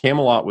Camelot. And then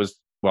Camelot was,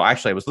 well,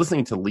 actually I was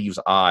listening to Leaves'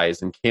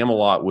 Eyes, and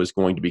Camelot was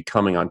going to be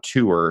coming on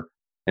tour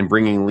and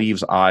bringing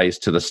Leaves' Eyes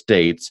to the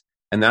States.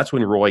 And that's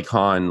when Roy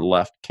Khan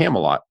left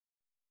Camelot.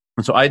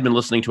 And so I had been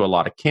listening to a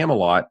lot of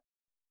Camelot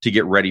to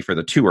get ready for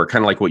the tour,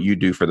 kind of like what you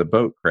do for the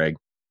boat, Craig.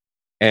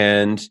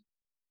 And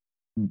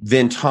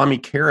then Tommy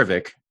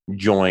Karavik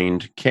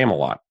joined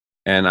Camelot.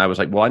 And I was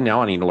like, well,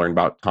 now I need to learn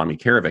about Tommy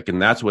Karavik.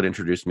 And that's what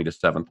introduced me to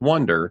Seventh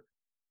Wonder.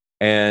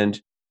 And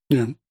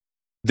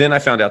then I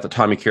found out that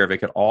Tommy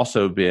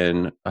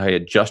Karavik I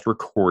had just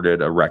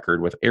recorded a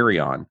record with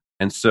Ayreon.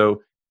 And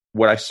so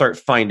what I start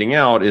finding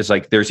out is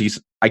like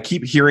I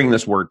keep hearing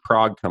this word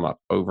prog come up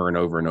over and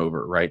over and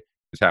over, right?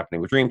 It's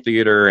happening with Dream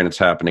Theater, and it's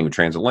happening with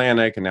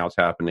Transatlantic, and now it's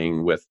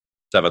happening with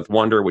Seventh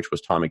Wonder, which was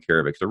Tommy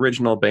Karavik's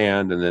original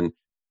band. And then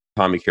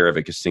Tommy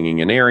Karavik is singing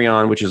in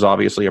Ayreon, which is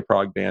obviously a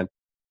prog band.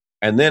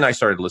 And then I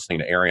started listening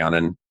to Ayreon,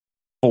 and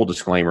full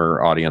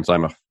disclaimer, audience,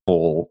 I'm a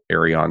full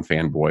Ayreon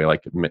fanboy,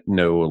 like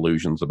no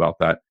illusions about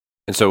that.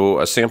 And so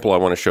a sample I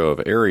want to show of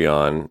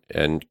Ayreon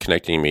and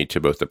connecting me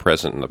to both the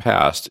present and the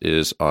past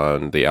is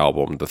on the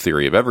album The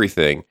Theory of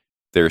Everything.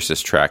 There's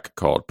this track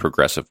called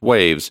Progressive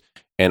Waves.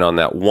 And on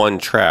that one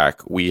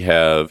track, we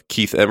have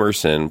Keith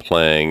Emerson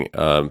playing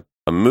a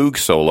Moog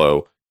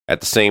solo at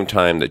the same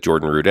time that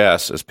Jordan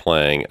Rudess is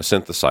playing a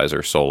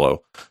synthesizer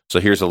solo. So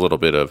here's a little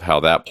bit of how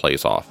that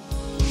plays off.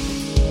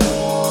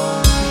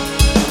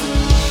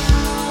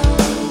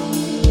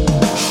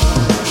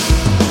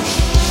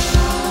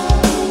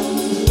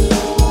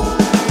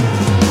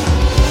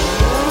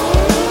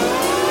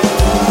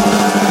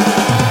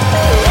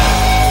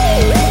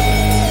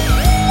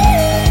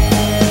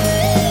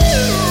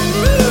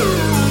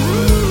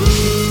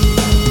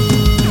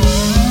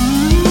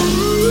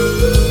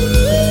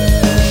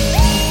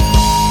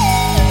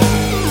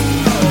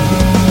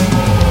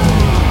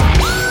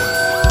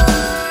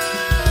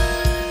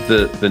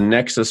 The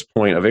nexus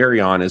point of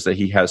Ayreon is that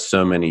he has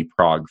so many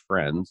prog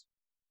friends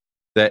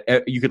that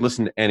you could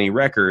listen to any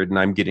record, and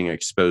I'm getting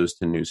exposed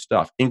to new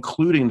stuff,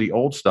 including the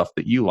old stuff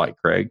that you like,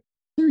 Craig.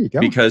 There you go.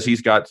 Because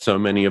he's got so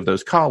many of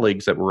those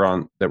colleagues that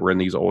were in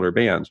these older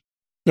bands.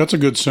 That's a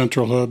good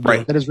central hub.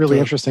 Right. That is really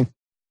interesting.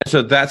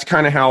 So that's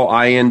kind of how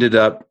I ended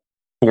up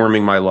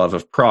forming my love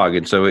of prog.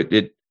 And so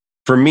it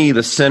for me,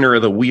 the center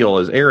of the wheel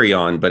is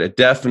Ayreon, but it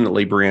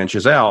definitely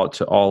branches out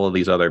to all of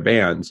these other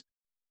bands.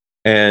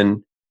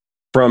 And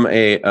from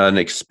an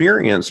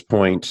experience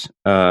point,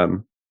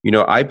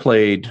 I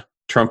played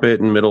trumpet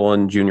in middle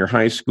and junior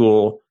high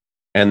school,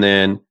 and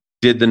then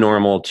did the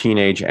normal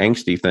teenage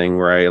angsty thing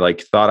where I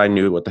thought I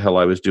knew what the hell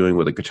I was doing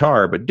with a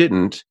guitar, but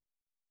didn't.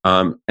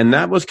 And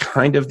that was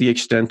kind of the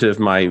extent of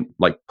my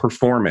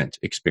performance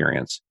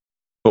experience.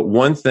 But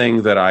one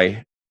thing that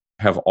I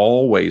have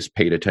always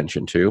paid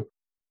attention to,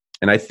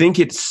 and I think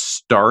it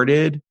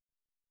started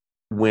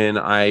when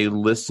I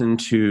listened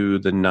to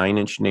the Nine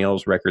Inch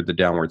Nails record, The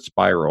Downward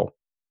Spiral.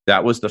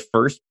 That was the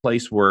first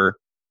place where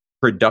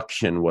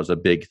production was a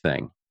big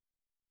thing.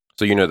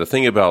 So, the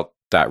thing about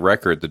that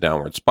record, The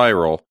Downward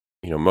Spiral,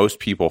 most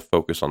people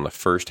focus on the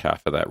first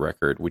half of that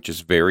record, which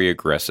is very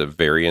aggressive,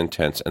 very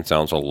intense, and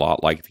sounds a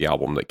lot like the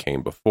album that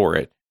came before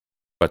it.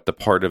 But the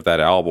part of that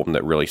album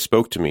that really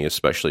spoke to me,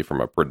 especially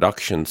from a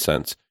production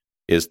sense,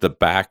 is the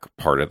back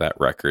part of that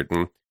record.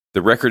 And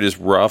the record is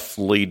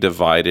roughly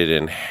divided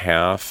in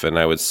half, and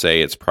I would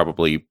say it's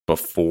probably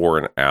before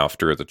and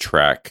after the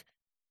track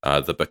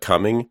The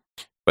Becoming.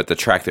 But the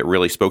track that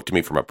really spoke to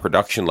me from a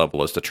production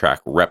level is the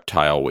track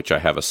Reptile, which I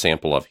have a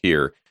sample of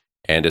here.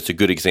 And it's a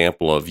good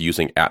example of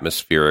using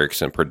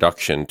atmospherics and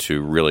production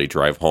to really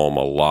drive home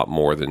a lot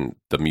more than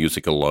the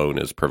music alone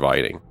is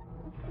providing.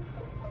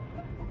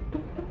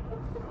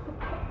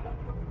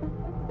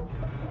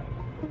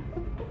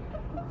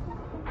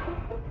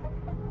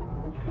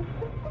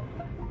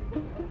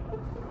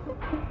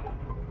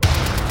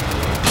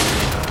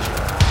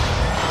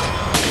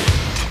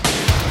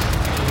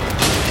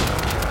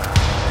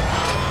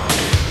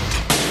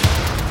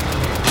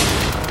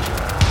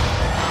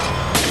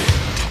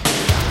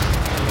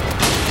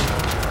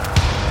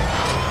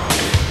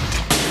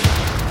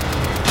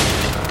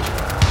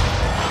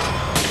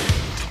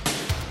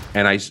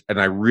 And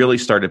I really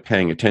started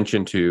paying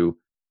attention to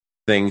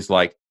things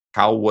like,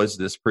 how was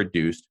this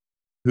produced?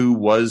 Who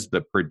was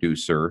the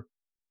producer?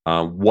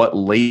 What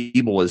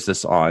label is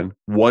this on?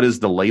 What does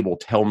the label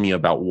tell me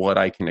about what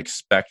I can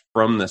expect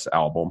from this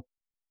album?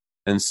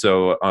 And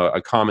so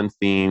a common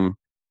theme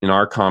in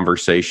our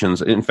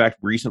conversations, in fact,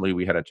 recently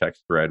we had a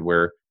text thread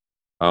where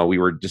we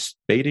were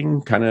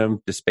disputing,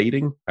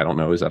 I don't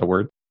know, is that a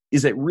word?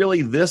 Is it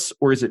really this,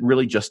 or is it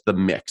really just the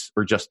mix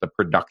or just the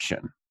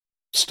production?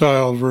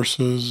 Style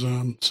versus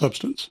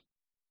substance.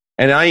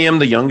 And I am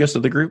the youngest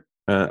of the group.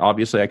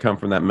 Obviously, I come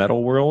from that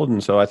metal world.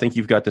 And so I think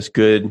you've got this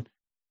good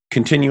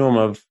continuum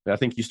of, I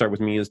think you start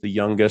with me as the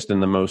youngest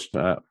and the most,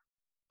 but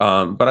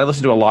I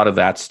listen to a lot of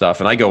that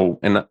stuff.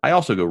 And I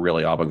also go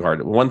really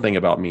avant-garde. One thing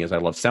about me is I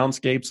love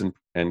soundscapes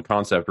and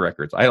concept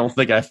records. I don't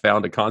think I've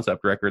found a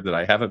concept record that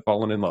I haven't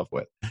fallen in love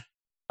with.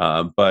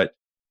 But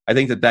I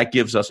think that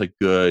gives us a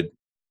good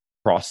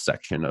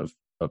cross-section of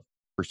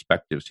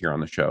perspectives here on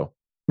the show.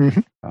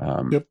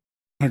 Mm-hmm. Yep,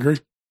 I agree.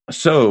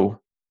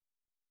 So,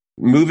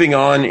 moving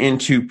on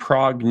into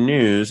prog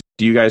news,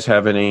 do you guys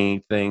have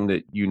anything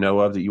that you know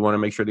of that you want to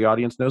make sure the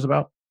audience knows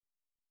about?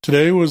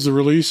 Today was the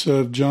release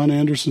of John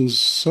Anderson's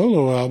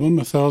solo album,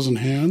 A Thousand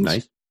Hands.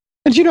 Nice.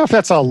 And do you know if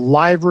that's a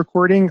live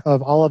recording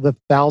of all of the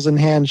 1,000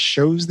 Hand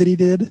shows that he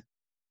did?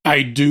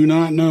 I do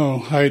not know.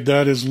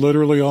 That is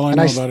literally all I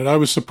know about it. I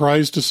was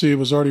surprised to see it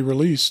was already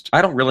released.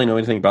 I don't really know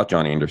anything about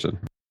Johnny Anderson.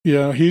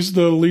 Yeah, he's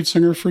the lead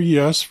singer for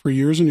Yes for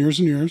years and years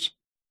and years.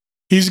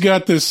 He's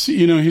got this,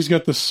 he's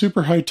got this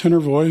super high tenor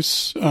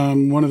voice,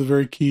 one of the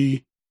very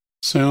key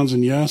sounds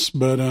in Yes.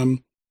 But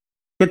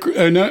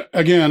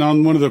again,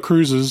 on one of the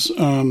cruises,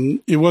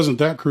 it wasn't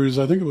that cruise.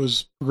 I think it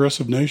was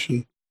Progressive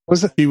Nation.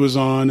 Was it? He was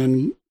on,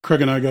 and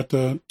Craig and I got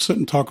to sit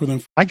and talk with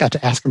him. I got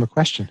to ask him a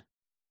question.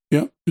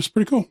 Yeah, it's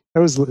pretty cool.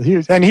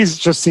 He's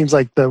just seems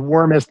like the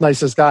warmest,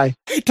 nicest guy.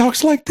 He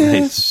talks like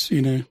this,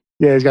 Yeah,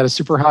 he's got a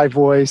super high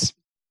voice.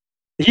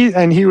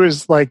 He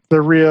was like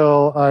the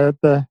real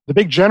the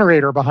big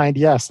generator behind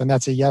Yes, and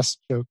that's a Yes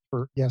joke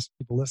for Yes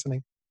people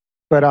listening.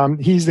 But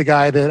he's the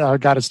guy that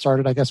got it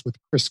started, I guess, with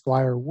Chris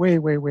Squire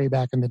way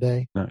back in the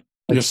day, like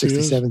yes,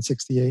 67,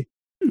 68.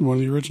 One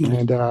of the originals.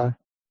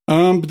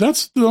 And but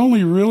that's the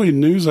only really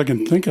news I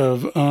can think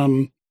of.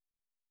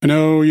 I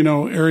know,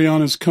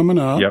 Ariana's coming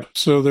up,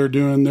 so they're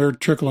doing their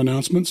trickle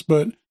announcements,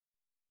 but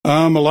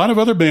a lot of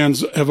other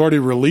bands have already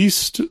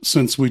released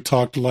since we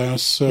talked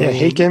last. So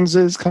Hakens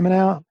is coming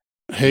out.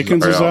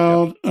 Hakens is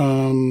out.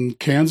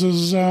 Kansas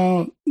is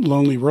out.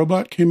 Lonely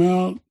Robot came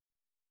out.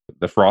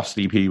 The Frost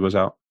EP was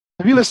out.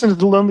 Have you listened to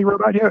The Lonely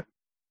Robot yet?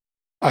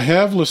 I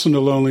have listened to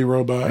Lonely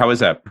Robot. How is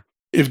that?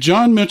 If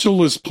John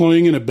Mitchell is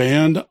playing in a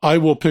band, I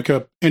will pick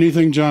up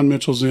anything John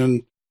Mitchell's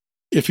in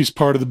if he's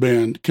part of the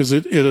band, because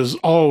it is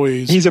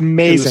always he's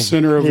amazing. In the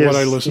center of what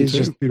I listen to.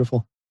 He's just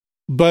beautiful.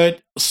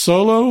 But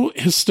solo,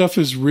 his stuff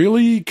is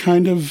really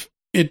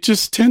it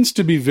just tends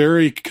to be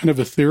very kind of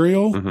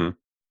ethereal,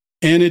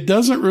 and it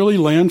doesn't really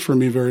land for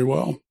me very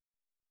well.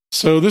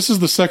 So this is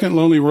the second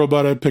Lonely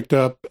Robot I picked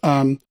up.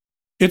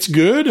 It's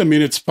good. I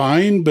mean, it's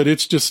fine, but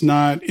it's just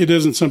it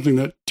isn't something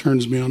that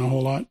turns me on a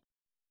whole lot.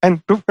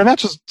 And that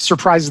just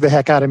surprises the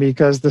heck out of me,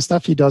 because the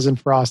stuff he does in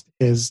Frost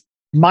is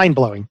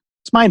mind-blowing.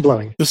 It's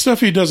mind-blowing. The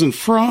stuff he does in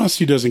Frost,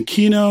 he does in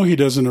Kino, he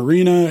does in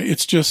Arena,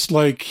 it's just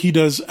like he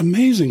does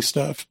amazing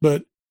stuff.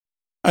 But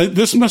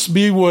this must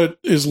be what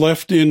is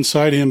left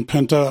inside him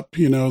pent up,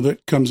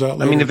 that comes out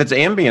later. I mean, if it's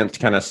ambient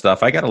kind of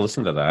stuff, I got to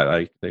listen to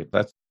that.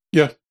 That's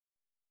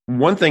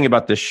one thing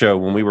about this show.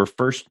 When we were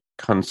first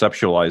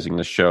conceptualizing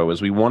the show,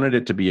 is we wanted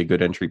it to be a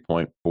good entry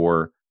point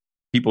for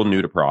people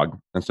new to prog.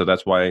 And so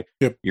that's why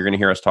you're going to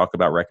hear us talk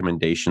about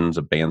recommendations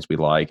of bands we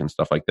like and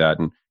stuff like that.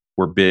 And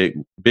we're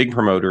big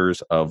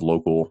promoters of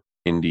local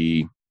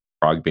indie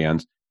prog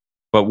bands.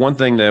 But one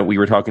thing that we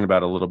were talking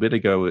about a little bit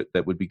ago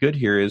that would be good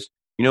here is,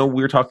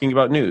 we're talking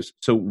about news.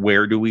 So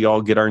where do we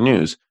all get our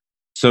news?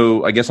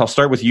 So I guess I'll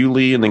start with you,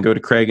 Lee, and then go to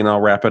Craig, and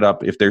I'll wrap it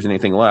up if there's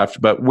anything left.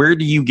 But where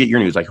do you get your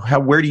news? Like,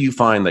 where do you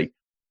find that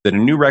a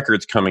new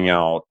record's coming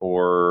out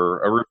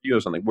or a review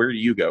of something? Where do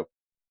you go?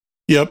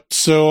 Yep.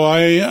 So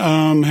I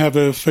have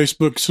a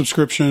Facebook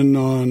subscription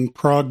on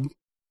Prog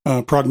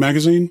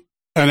Magazine,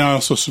 and I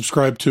also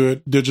subscribe to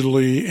it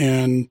digitally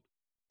and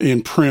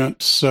in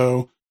print.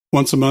 So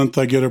once a month,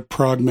 I get a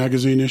Prog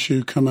Magazine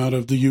issue come out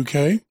of the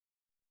UK.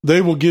 They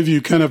will give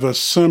you kind of a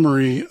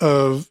summary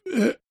of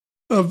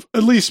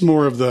at least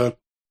more of the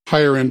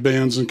higher end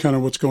bands and kind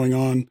of what's going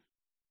on.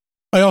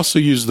 I also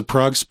use the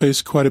Prog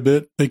Space quite a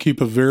bit. They keep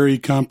a very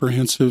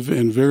comprehensive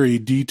and very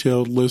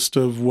detailed list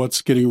of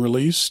what's getting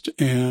released,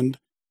 and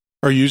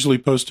are usually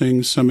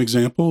posting some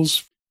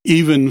examples,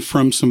 even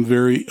from some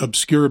very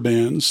obscure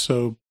bands.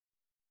 So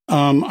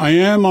I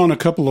am on a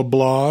couple of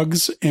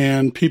blogs,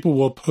 and people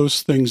will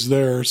post things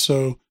there.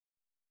 So,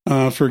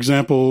 for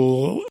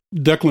example,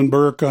 Declan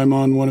Burke, I'm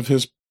on one of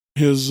his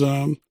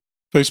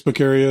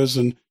Facebook areas,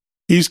 and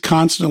he's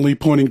constantly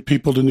pointing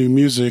people to new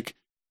music,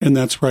 and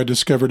that's where I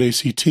discovered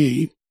ACT.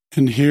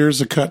 And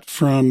here's a cut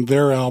from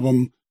their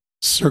album,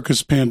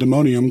 Circus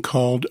Pandemonium,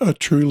 called A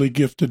Truly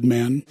Gifted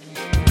Man.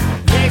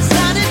 There's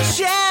not a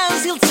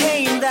chance he'll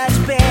tame that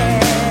bear.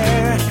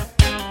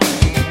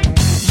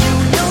 You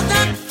know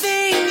that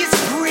thing is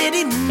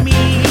pretty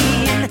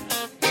mean.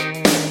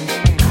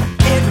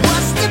 It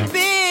was the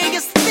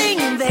biggest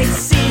thing they've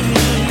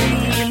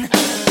seen.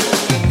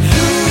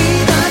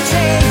 Louis the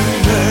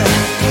Tamer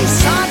is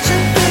such a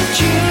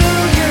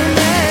peculiar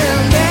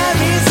man. There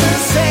is a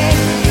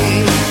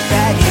saying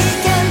that he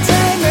can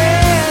tame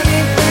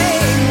anything,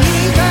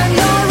 even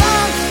your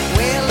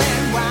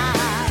unwilling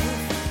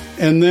wife.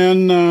 And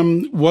then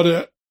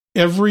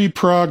every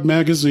Prog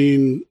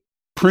Magazine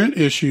print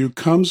issue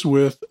comes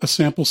with a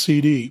sample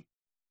CD.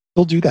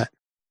 We'll do that.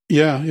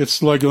 Yeah,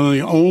 it's like one of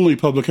the only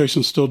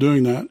publications still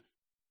doing that.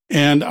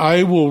 And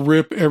I will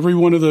rip every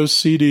one of those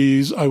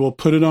CDs. I will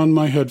put it on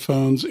my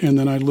headphones, and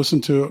then I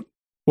listen to it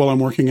while I'm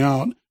working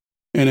out.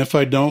 And if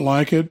I don't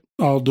like it,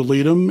 I'll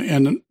delete them.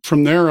 And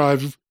from there,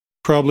 I've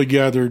probably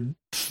gathered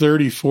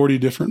 30, 40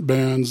 different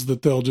bands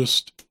that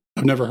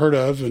I've never heard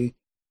of, and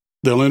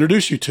they'll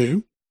introduce you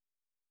to.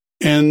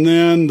 And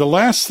then the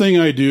last thing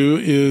I do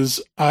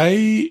is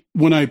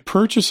when I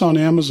purchase on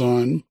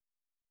Amazon,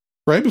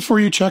 right before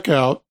you check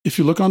out, if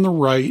you look on the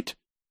right,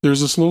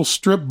 there's this little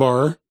strip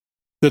bar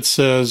that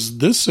says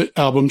this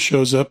album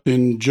shows up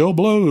in Joe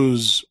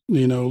Blow's,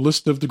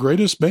 list of the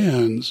greatest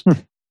bands.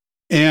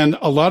 And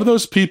a lot of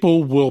those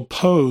people will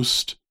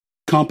post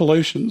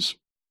compilations.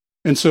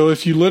 And so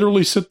if you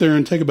literally sit there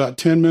and take about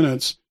 10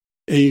 minutes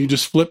and you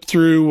just flip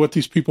through what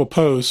these people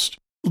post,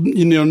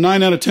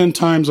 9 out of 10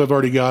 times I've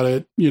already got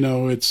it.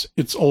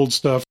 It's old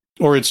stuff,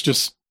 or it's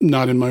just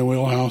not in my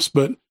wheelhouse.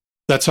 But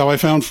that's how I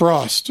found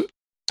Frost.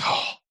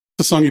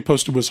 The song he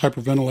posted was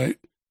Hyperventilate.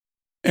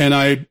 And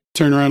I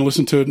turned around and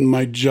listened to it, and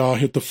my jaw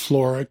hit the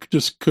floor. I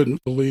just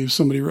couldn't believe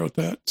somebody wrote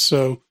that.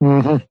 So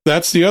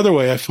that's the other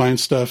way I find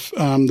stuff.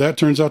 That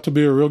turns out to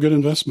be a real good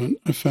investment.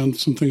 I found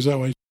some things that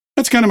way.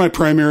 That's kind of my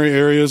primary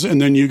areas.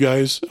 And then you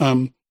guys,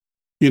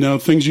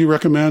 things you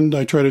recommend,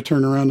 I try to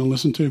turn around and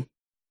listen to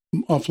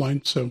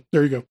offline. So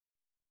there you go.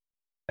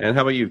 And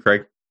how about you,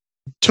 Craig?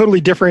 Totally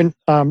different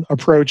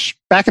approach.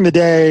 Back in the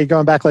day,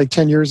 going back like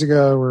 10 years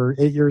ago or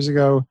 8 years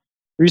ago,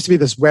 there used to be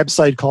this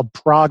website called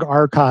Prog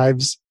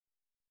Archives.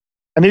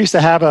 And they used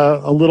to have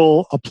a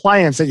little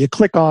appliance that you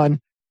click on,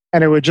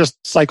 and it would just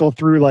cycle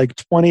through like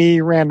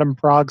 20 random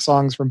prog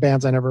songs from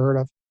bands I never heard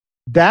of.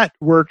 That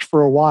worked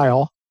for a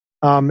while,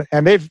 and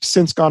they've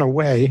since gone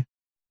away.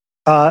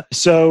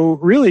 So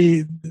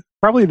really,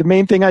 probably the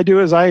main thing I do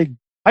is I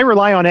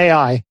rely on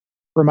AI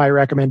for my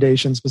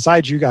recommendations,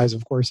 besides you guys,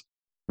 of course.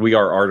 We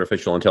are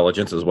artificial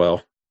intelligence as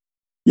well.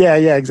 Yeah,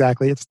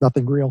 exactly. It's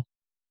nothing real.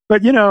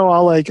 But,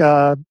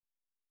 I'll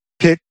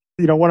pick,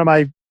 one of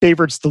my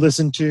favorites to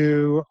listen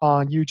to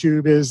on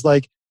YouTube is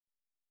like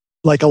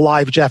a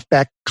live Jeff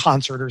Beck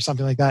concert or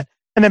something like that.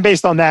 And then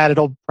based on that,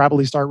 it'll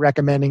probably start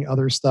recommending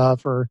other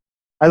stuff, or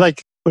I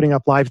like putting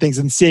up live things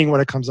and seeing what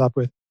it comes up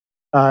with.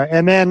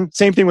 And then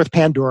same thing with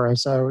Pandora.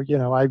 So,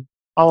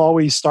 I'll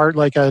always start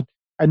like a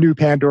new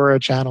Pandora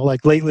channel.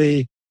 Like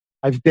lately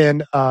I've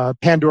been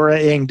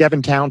Pandora-ing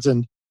Devin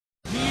Townsend.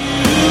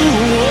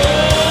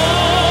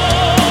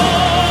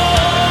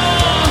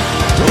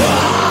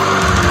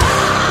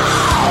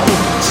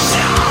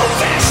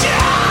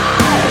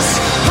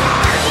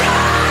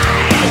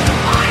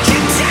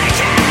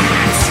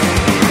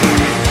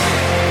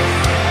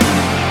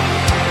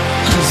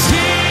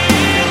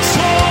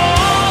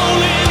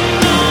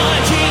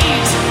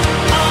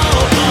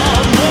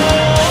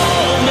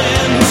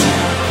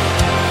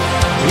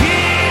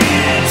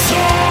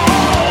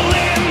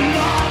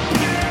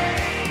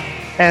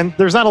 And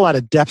there's not a lot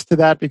of depth to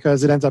that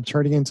because it ends up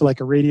turning into like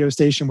a radio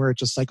station where it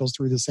just cycles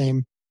through the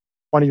same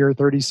 20 or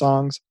 30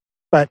 songs.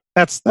 But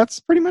that's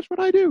pretty much what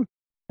I do,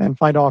 and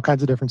find all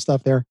kinds of different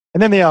stuff there.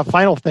 And then the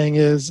final thing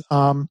is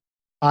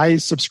I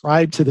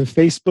subscribe to the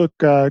Facebook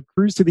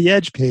Cruise to the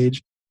Edge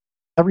page.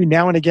 Every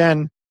now and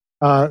again,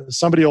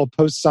 somebody will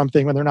post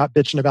something when they're not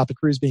bitching about the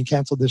cruise being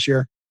canceled this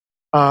year.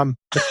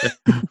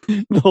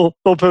 They'll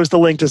post a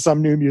link to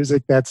some new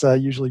music that's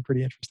usually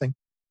pretty interesting.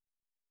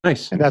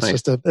 Nice. And that's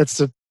nice. it's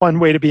a fun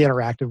way to be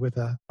interactive with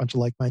a bunch of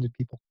like-minded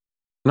people.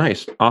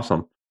 Nice.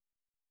 Awesome.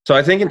 So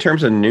I think in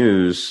terms of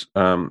news,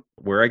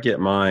 where I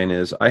get mine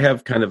is I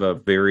have kind of a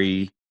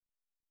very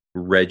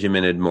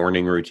regimented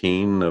morning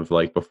routine of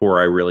like before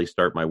I really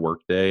start my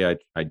work day,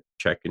 I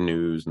check the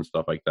news and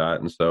stuff like that.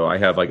 And so I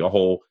have like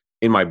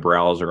in my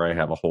browser, I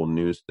have a whole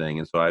news thing.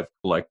 And so I've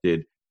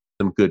collected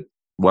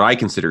what I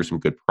consider some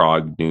good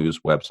prog news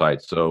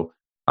websites. So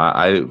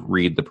I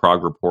read the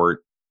Prog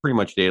Report pretty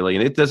much daily,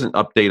 and it doesn't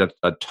update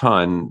a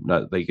ton.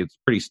 Like it's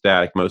pretty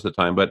static most of the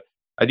time, but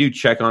I do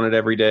check on it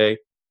every day.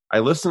 I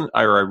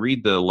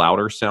read the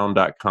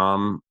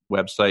loudersound.com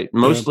website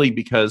mostly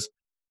because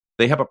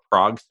they have a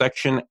prog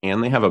section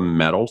and they have a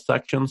metal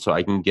section, so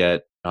I can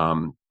get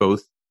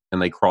both,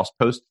 and they cross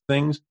post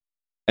things.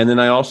 And then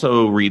I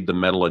also read the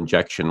Metal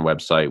Injection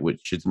website,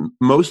 which is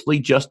mostly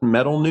just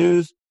metal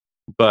news,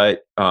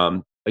 but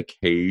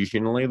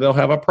occasionally they'll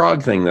have a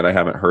prog thing that I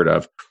haven't heard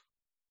of.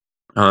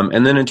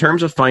 And then in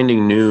terms of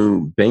finding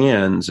new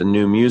bands and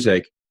new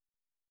music,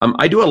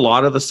 I do a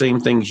lot of the same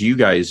things you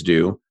guys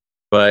do,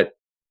 but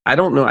I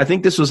don't know. I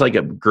think this was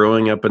like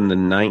growing up in the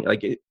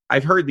 90s.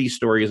 I've heard these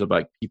stories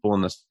about people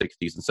in the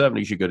 60s and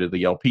 70s. You go to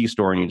the LP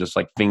store and you just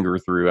like finger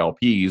through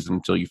LPs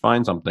until you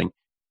find something.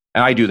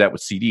 And I do that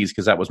with CDs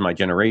because that was my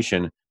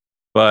generation.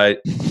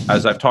 But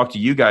as I've talked to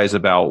you guys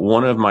about,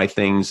 one of my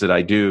things that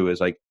I do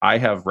is like I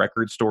have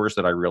record stores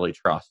that I really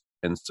trust.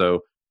 And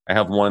so I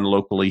have one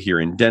locally here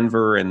in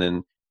Denver, and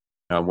then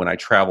when I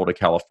travel to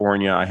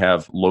California, I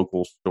have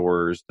local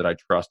stores that I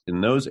trust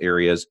in those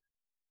areas,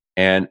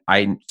 and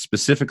I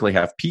specifically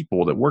have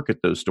people that work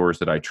at those stores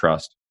that I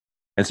trust.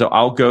 And so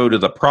I'll go to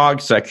the prog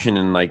section,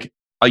 and like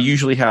I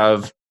usually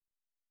have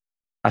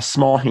a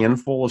small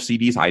handful of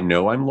CDs I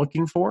know I'm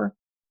looking for,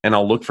 and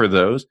I'll look for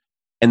those.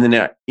 And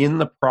then in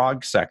the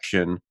prog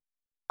section,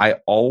 I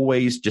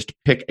always just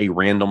pick a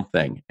random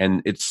thing,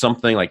 and it's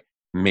something like,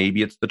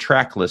 maybe it's the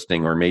track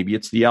listing, or maybe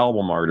it's the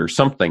album art or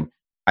something.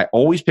 I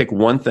always pick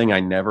one thing I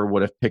never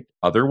would have picked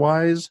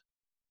otherwise,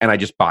 and I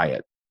just buy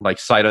it, like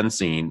sight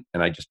unseen,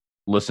 and I just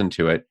listen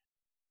to it.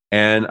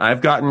 And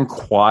I've gotten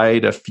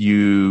quite a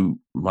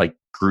few like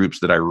groups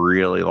that I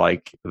really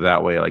like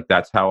that way. Like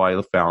that's how I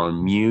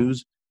found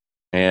Muse.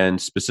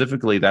 And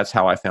specifically, that's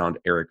how I found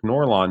Eric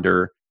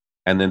Norlander.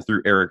 And then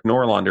through Eric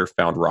Norlander,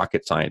 found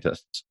Rocket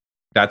Scientists.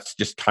 That's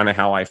just kind of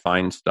how I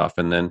find stuff.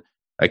 And then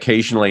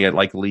occasionally,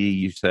 like Lee,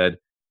 you said,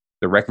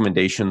 the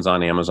recommendations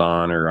on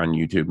Amazon or on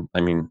YouTube,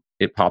 I mean,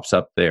 it pops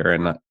up there.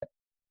 And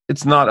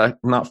it's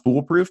not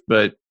foolproof,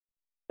 but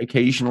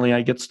occasionally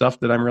I get stuff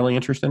that I'm really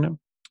interested in.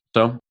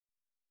 So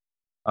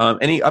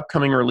any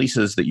upcoming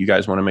releases that you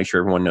guys want to make sure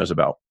everyone knows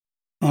about?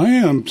 I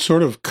am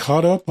sort of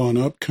caught up on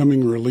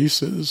upcoming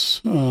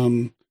releases.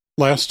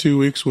 Last 2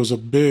 weeks was a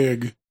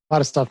big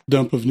lot of stuff.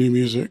 Dump of new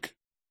music.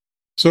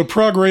 So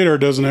Prog Radar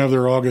doesn't have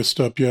their August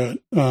up yet.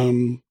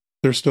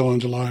 They're still in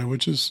July,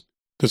 which is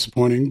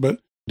disappointing. But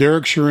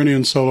Derek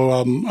Sherinian solo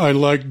album. I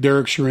like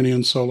Derek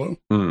Sherinian solo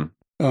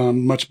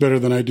much better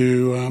than I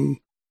do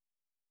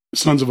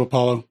Sons of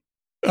Apollo.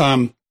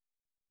 And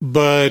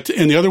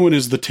the other one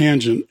is The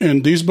Tangent.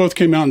 And these both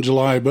came out in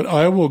July, but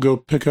I will go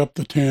pick up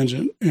The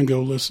Tangent and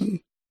go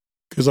listen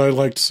because I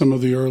liked some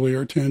of the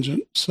earlier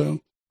Tangent.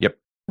 So, yep.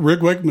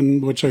 Rick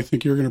Wakeman, which I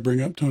think you're going to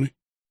bring up, Tony.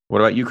 What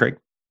about you, Craig?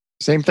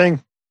 Same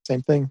thing.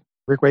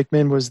 Rick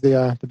Wakeman was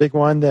the big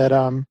one that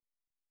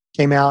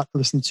came out.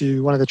 Listened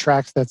to one of the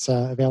tracks that's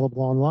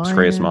available online.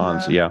 Screas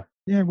Mons, yeah.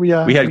 Yeah, we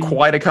had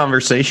quite a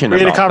conversation. We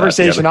had a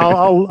conversation.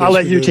 I'll Yes,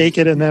 let you did. take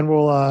it, and then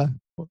we'll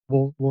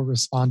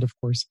respond, of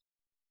course.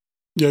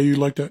 Yeah, you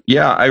like that?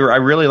 Yeah, I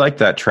really like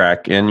that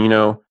track.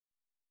 And,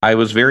 I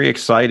was very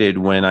excited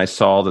when I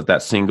saw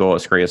that single,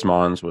 Screas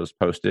Mons, was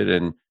posted.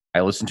 And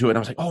I listened to it and I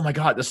was like, oh my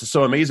God, this is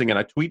so amazing. And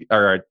I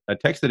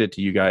texted it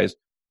to you guys.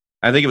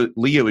 I think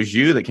it was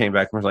you that came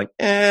back and was like,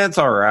 it's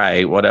all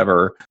right,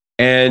 whatever.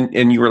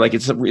 And you were like,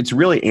 it's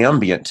really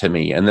ambient to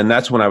me. And then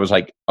that's when I was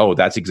like, oh,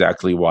 that's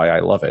exactly why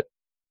I love it.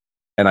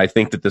 And I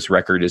think that this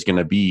record is going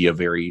to be a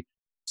very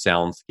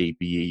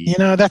soundscapey.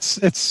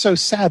 It's so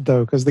sad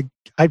though, because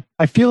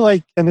I feel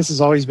like, and this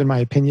has always been my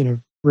opinion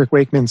of Rick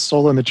Wakeman's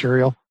solo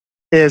material,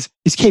 is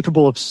he's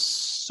capable of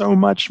so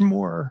much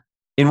more.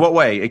 In what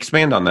way?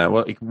 Expand on that.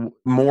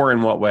 More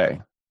in what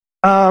way?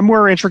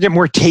 More intricate,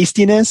 more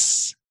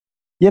tastiness.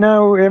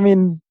 I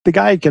mean, the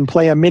guy can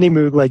play a mini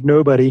moog like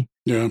nobody.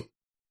 Yeah.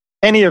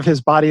 Any of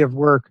his body of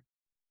work,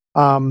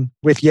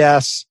 with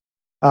Yes,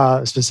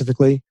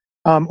 specifically,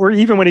 or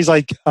even when he's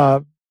like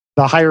the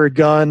hired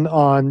gun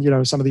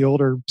on some of the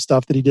older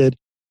stuff that he did,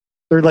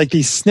 they're like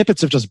these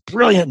snippets of just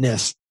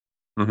brilliantness.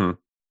 Mm-hmm.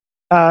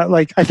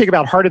 Like I think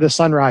about Heart of the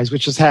Sunrise,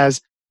 which just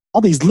has all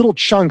these little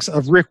chunks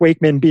of Rick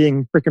Wakeman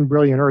being freaking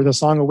brilliant, or the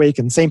song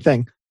Awaken, same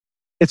thing.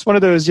 It's one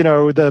of those,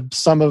 the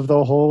sum of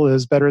the whole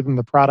is better than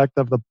the product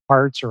of the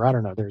parts, or I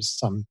don't know. There's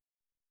some.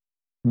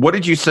 What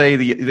did you say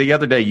the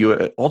other day?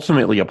 You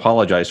ultimately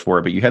apologized for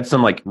it, but you had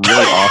some like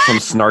really awesome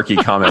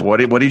snarky comment. What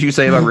did you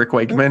say about Rick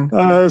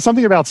Wakeman?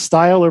 Something about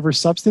style over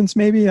substance,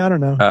 maybe. I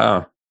don't know.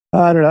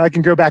 I don't know. I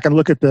can go back and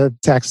look at the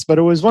text, but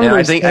it was one of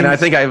those things. And I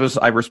think I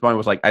responded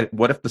was like,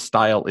 what if the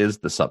style is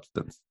the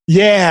substance?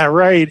 Yeah,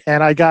 right.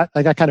 And I got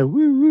kind of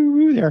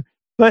woo there,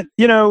 but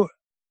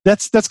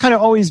that's kind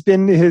of always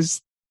been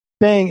his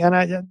thing. And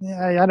I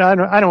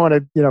don't want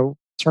to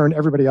turn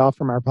everybody off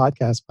from our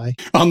podcast by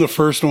on the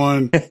first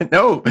one.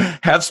 No,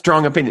 have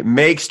strong opinion,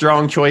 make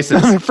strong choices.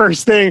 The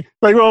first thing,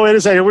 like, well, wait a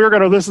second, we were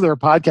going to listen to their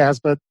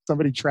podcast, but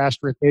somebody trashed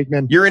Rick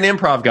Wakeman. You're an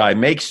improv guy.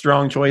 Make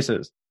strong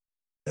choices.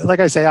 Like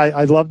I say,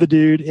 I love the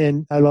dude,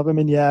 and I love him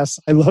in Yes.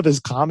 I love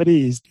his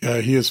comedies. Yeah,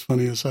 he is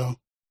funny as hell.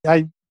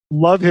 I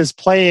love his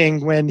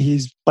playing when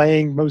he's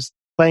playing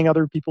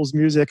other people's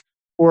music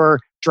or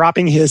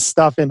dropping his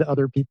stuff into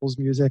other people's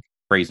music.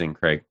 Phrasing,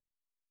 Craig.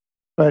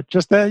 But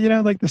just like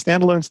the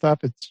standalone stuff,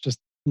 it's just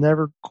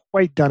never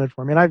quite done it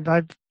for me. And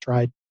I've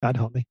tried. God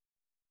help me.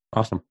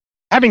 Awesome.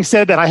 Having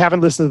said that, I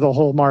haven't listened to the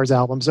whole Mars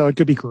album, so it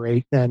could be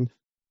great. And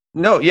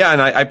no, yeah,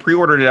 and I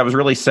pre-ordered it. I was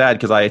really sad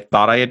because I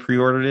thought I had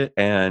pre-ordered it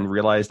and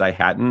realized I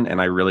hadn't,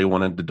 and I really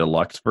wanted the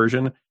deluxe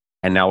version,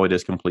 and now it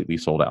is completely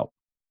sold out.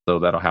 So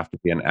that'll have to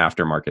be an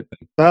aftermarket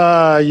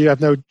thing. You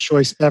have no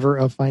choice ever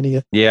of finding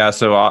it. Yeah,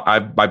 so I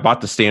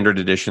bought the standard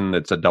edition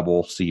that's a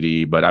double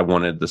CD, but I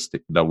wanted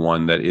the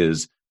one that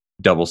is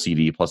double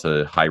CD plus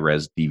a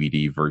high-res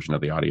DVD version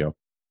of the audio.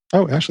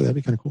 Oh, actually, that'd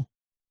be kind of cool.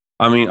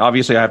 I mean,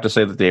 obviously, I have to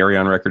say that the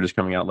Arion record is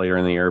coming out later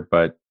in the year,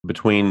 but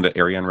between the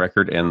Arion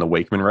record and the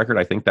Wakeman record,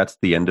 I think that's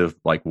the end of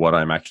like what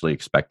I'm actually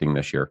expecting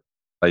this year.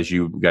 As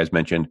you guys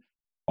mentioned,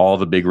 all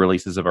the big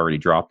releases have already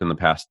dropped in the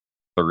past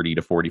 30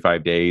 to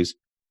 45 days.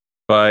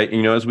 But,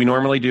 as we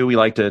normally do, we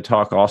like to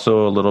talk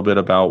also a little bit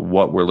about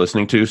what we're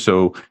listening to.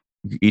 So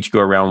each go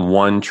around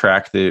one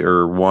track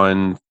or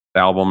one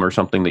album or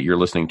something that you're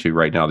listening to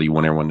right now that you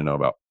want everyone to know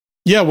about.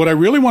 Yeah, what I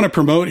really want to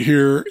promote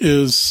here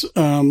is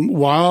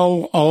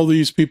while all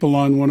these people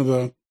on one of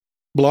the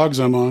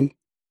blogs I'm on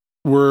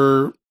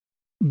were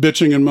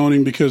bitching and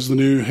moaning because the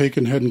new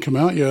Haken hadn't come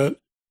out yet,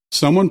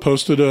 someone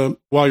posted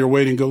while you're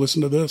waiting, go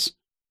listen to this.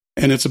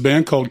 And it's a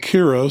band called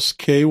Kyros,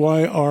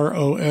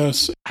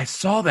 Kyros. I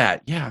saw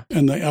that, yeah.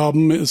 And the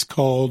album is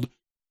called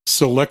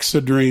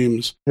Selexa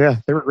Dreams. Yeah,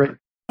 they were great.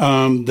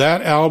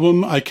 That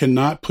album, I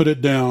cannot put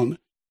it down.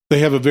 They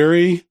have a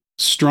very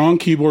strong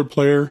keyboard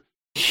player.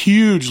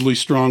 hugely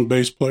strong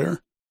bass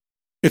player.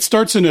 It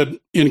starts in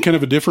kind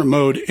of a different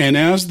mode, and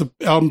as the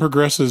album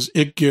progresses,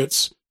 it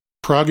gets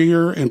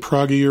proggier and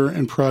proggier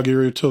and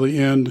proggier till the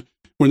end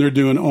when they're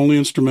doing only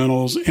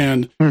instrumentals,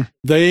 and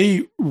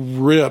they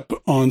rip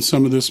on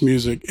some of this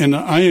music. And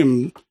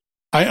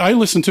I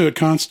listen to it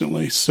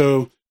constantly.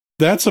 So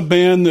that's a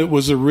band that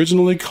was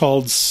originally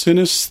called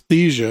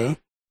Synesthesia.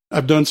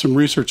 I've done some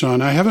research on.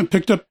 I haven't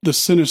picked up the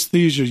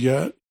Synesthesia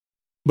yet,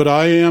 but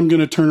I am going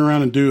to turn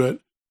around and do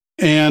it.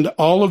 And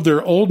all of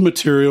their old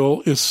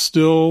material is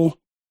still,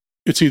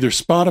 it's either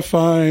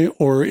Spotify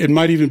or it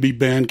might even be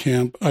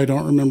Bandcamp. I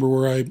don't remember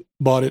where I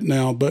bought it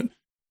now, but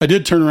I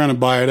did turn around and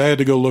buy it. I had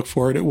to go look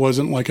for it. It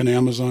wasn't like an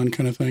Amazon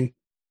kind of thing.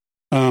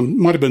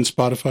 Might have been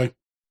Spotify.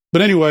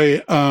 But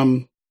anyway,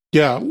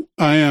 yeah,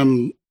 I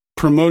am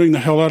promoting the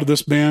hell out of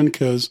this band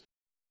because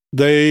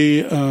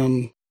they,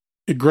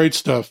 great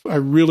stuff. I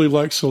really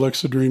like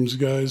Celexa Dreams,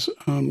 guys.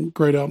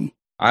 Great album.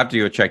 I have to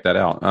go check that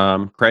out.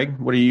 Craig,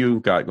 what do you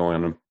got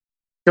going on?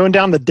 Going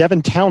down the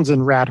Devin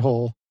Townsend rabbit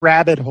hole,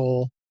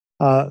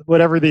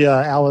 whatever the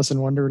Alice in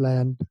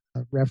Wonderland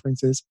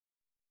reference is.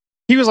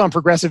 He was on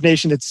Progressive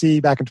Nation at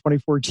Sea back in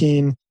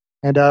 2014,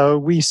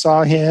 and we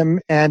saw him.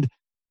 And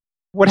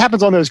what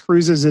happens on those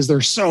cruises is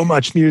there's so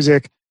much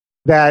music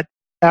that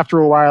after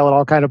a while it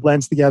all kind of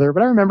blends together.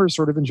 But I remember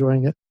sort of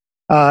enjoying it,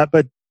 but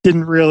it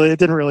didn't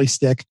really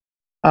stick.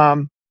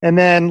 And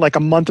then like a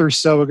month or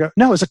so ago,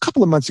 no, it was a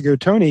couple of months ago,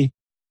 Tony,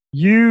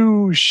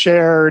 you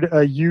shared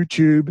a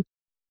YouTube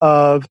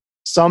of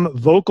some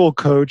vocal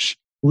coach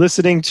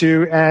listening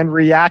to and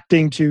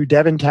reacting to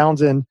Devin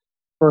Townsend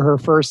for her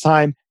first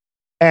time.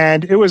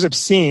 And it was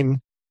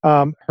obscene,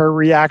 her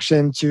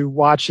reaction to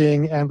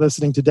watching and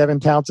listening to Devin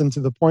Townsend, to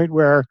the point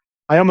where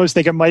I almost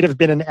think it might have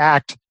been an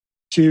act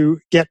to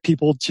get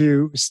people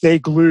to stay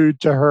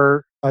glued to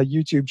her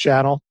YouTube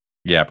channel.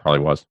 Yeah, it probably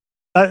was.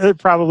 It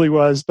probably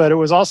was, but it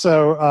was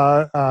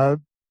also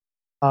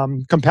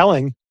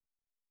compelling.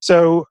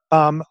 So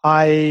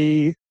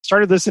I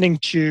started listening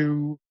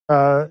to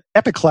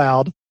Epic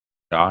Cloud.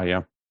 Ah,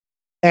 yeah.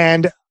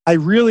 And I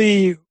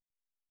really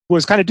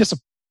was kind of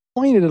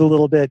disappointed a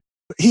little bit.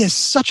 He is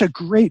such a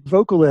great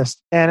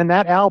vocalist. And in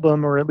that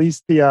album, or at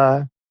least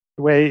the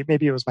way,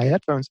 maybe it was my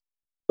headphones,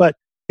 but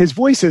his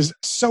voice is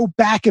so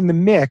back in the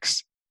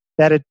mix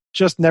that it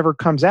just never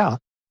comes out.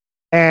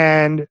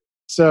 And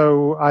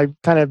so I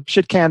kind of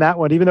shit canned that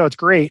one, even though it's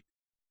great.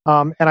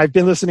 And I've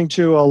been listening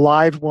to a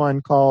live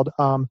one called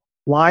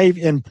Live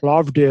in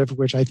Plovdiv,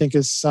 which I think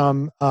is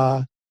an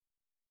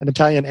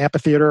Italian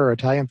amphitheater or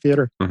Italian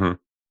theater. Mm-hmm.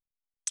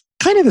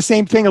 Kind of the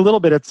same thing a little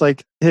bit. It's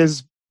like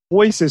his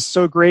voice is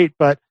so great,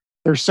 but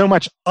there's so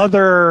much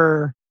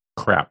other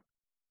crap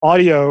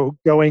audio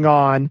going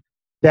on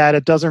that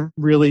it doesn't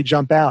really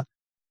jump out.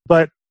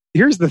 But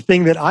here's the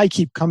thing that I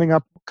keep coming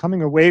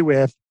away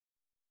with.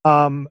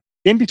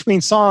 In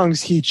between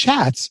songs, he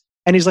chats,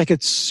 and he's like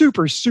a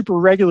super, super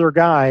regular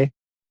guy,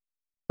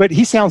 but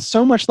he sounds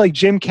so much like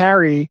Jim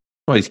Carrey.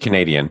 Well, he's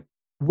Canadian.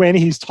 When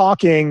he's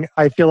talking,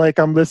 I feel like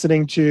I'm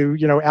listening to,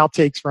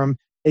 outtakes from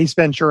Ace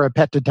Ventura,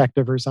 Pet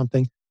Detective or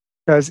something,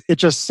 because it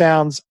just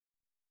sounds,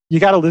 you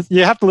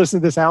have to listen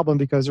to this album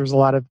because there's a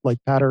lot of like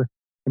patter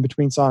in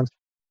between songs.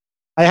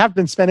 I have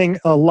been spending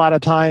a lot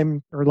of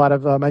time, or a lot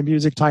of my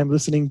music time,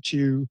 listening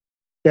to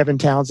Devin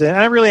Townsend, and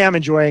I really am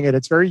enjoying it.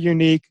 It's very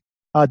unique.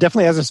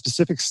 Definitely has a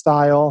specific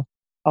style.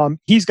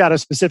 He's got a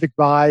specific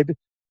vibe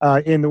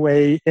in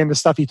the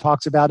stuff he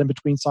talks about in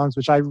between songs,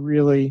 which I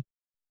really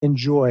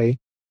enjoy.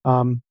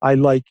 I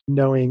like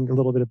knowing a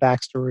little bit of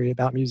backstory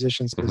about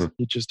musicians because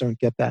you just don't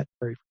get that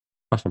very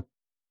awesome.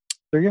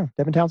 There you go,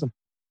 Devin Townsend.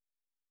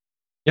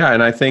 Yeah,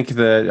 and I think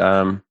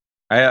that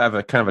I have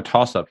a kind of a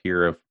toss-up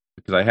here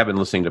because I have been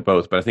listening to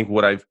both, but I think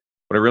what I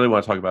really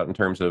want to talk about in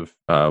terms of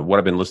what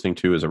I've been listening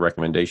to as a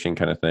recommendation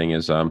kind of thing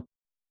is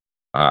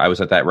I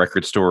was at that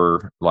record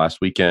store last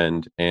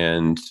weekend,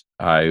 and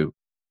I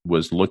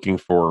was looking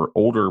for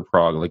older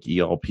prog like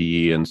ELP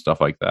and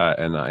stuff like that,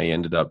 and I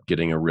ended up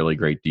getting a really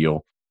great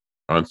deal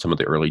on some of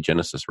the early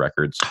Genesis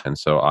records. And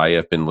so I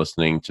have been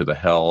listening to the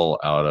hell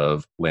out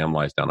of Lamb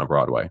Lies Down on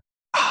Broadway.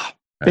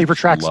 Favorite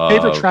track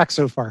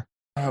so far.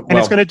 And well,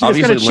 it's going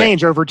to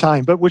change over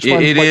time, but which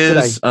one? It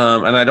is,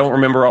 and I don't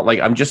remember.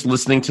 I'm just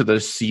listening to the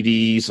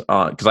CDs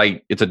because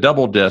it's a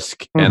double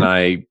disc, and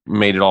I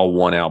made it all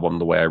one album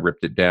the way I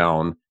ripped it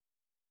down.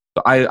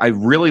 So I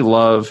really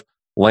love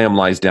Lamb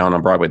Lies Down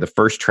on Broadway, the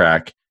first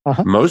track,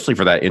 mostly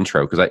for that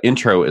intro, because that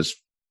intro is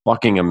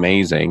fucking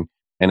amazing,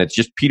 and it's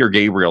just Peter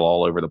Gabriel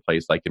all over the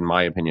place. Like in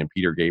my opinion,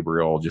 Peter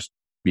Gabriel just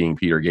being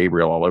Peter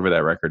Gabriel all over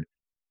that record.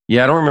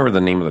 Yeah, I don't remember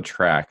the name of the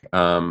track.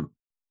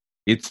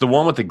 It's the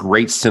one with the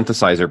great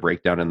synthesizer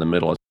breakdown in the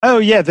middle. Oh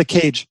yeah, The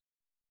Cage.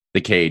 The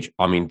Cage.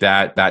 I mean,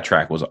 that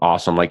track was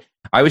awesome. Like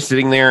I was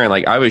sitting there and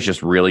like I was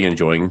just really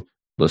enjoying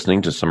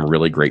listening to some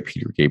really great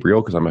Peter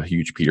Gabriel because I'm a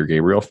huge Peter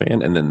Gabriel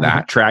fan. And then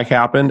that track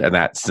happened and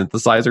that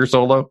synthesizer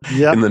solo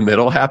in the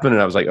middle happened.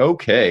 And I was like,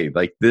 okay,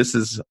 like this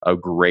is a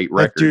great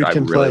record. I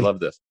really love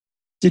this.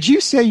 Did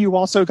you say you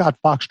also got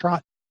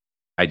Foxtrot?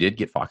 I did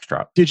get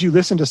Foxtrot. Did you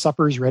listen to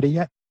Supper Is Ready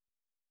yet?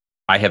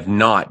 I have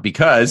not,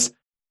 because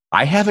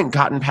I haven't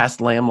gotten past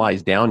Lamb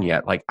Lies Down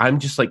yet. Like, I'm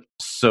just like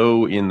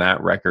so in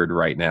that record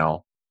right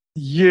now.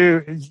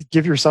 You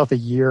give yourself a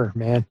year,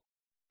 man.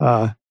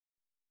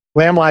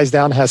 Lamb Lies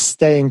Down has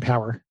staying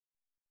power.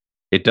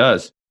 It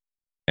does.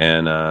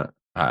 And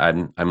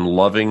I'm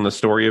loving the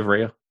story of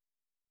Rhea.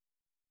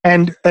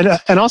 And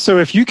also,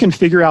 if you can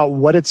figure out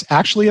what it's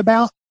actually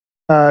about,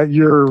 I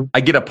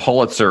get a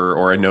Pulitzer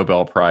or a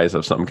Nobel Prize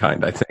of some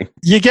kind, I think.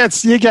 You get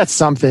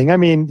something. I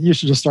mean, you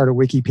should just start a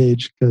wiki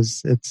page,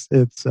 because it's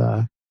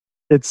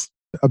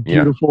a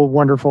beautiful,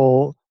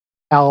 wonderful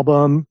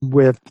album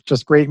with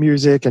just great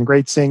music and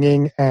great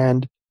singing,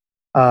 and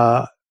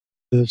the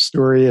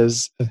story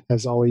has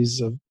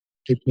always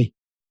kept me.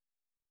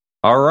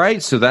 All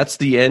right, so that's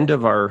the end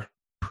of our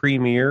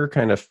premiere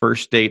kind of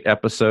first date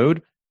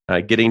episode.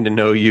 Getting to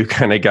know you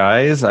kind of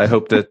guys. I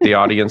hope that the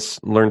audience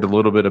learned a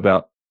little bit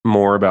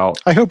more about.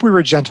 I hope we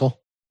were gentle.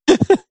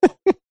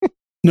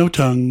 No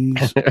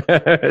tongues.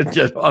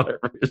 Just on our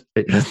first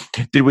date.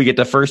 Did we get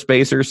to first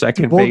base or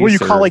second base? Will you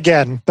call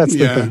again? That's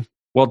the thing.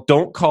 Well,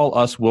 don't call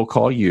us. We'll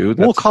call you.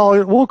 We'll call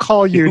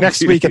you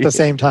next week at the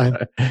same time.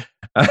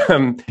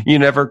 You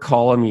never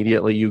call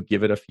immediately. You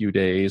give it a few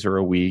days or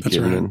a week. That's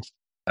right. And,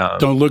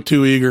 Don't look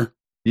too eager.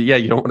 Yeah,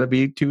 you don't want to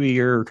be too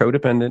eager or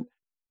codependent.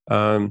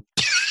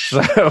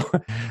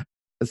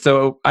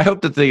 So I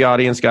hope that the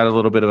audience got a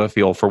little bit of a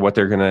feel for what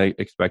they're going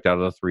to expect out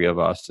of the three of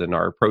us and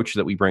our approach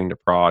that we bring to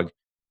prog.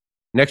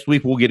 Next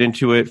week, we'll get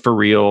into it for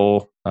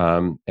real.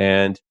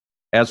 And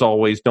as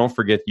always, don't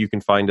forget you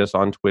can find us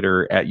on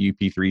Twitter at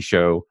UP3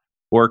 Show,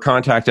 or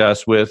contact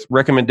us with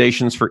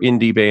recommendations for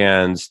indie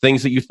bands,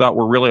 things that you thought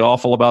were really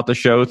awful about the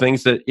show,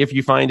 things that, if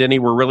you find any,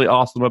 were really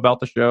awesome about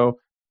the show.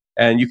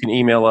 And you can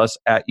email us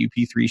at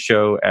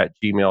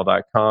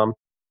up3show@gmail.com.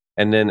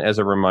 And then, as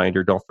a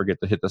reminder, don't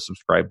forget to hit the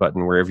subscribe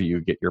button wherever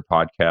you get your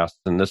podcasts.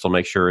 And this will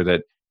make sure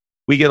that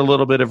we get a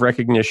little bit of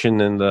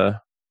recognition in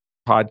the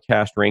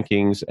podcast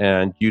rankings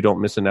and you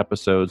don't miss an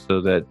episode,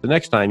 so that the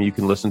next time you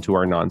can listen to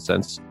our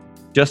nonsense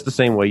just the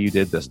same way you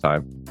did this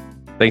time.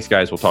 Thanks,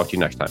 guys. We'll talk to you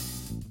next time.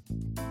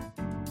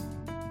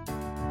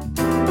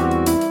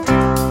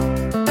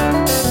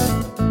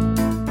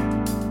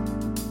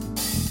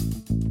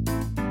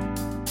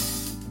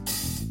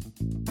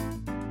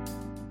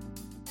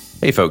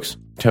 Hey folks,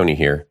 Tony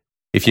here.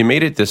 If you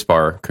made it this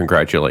far,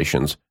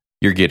 congratulations.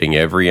 You're getting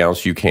every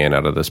ounce you can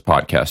out of this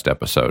podcast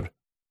episode.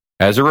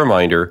 As a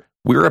reminder,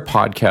 we're a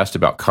podcast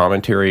about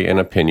commentary and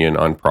opinion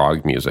on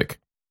prog music.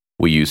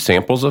 We use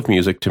samples of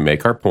music to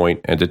make our point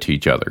and to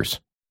teach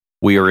others.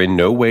 We are in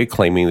no way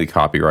claiming the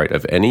copyright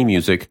of any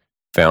music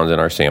found in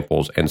our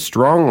samples, and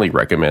strongly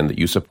recommend that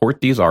you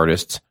support these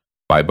artists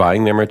by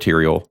buying their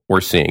material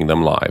or seeing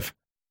them live.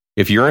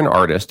 If you're an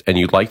artist and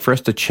you'd like for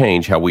us to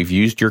change how we've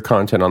used your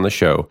content on the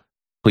show,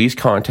 please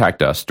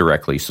contact us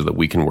directly so that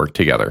we can work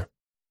together.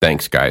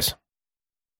 Thanks, guys.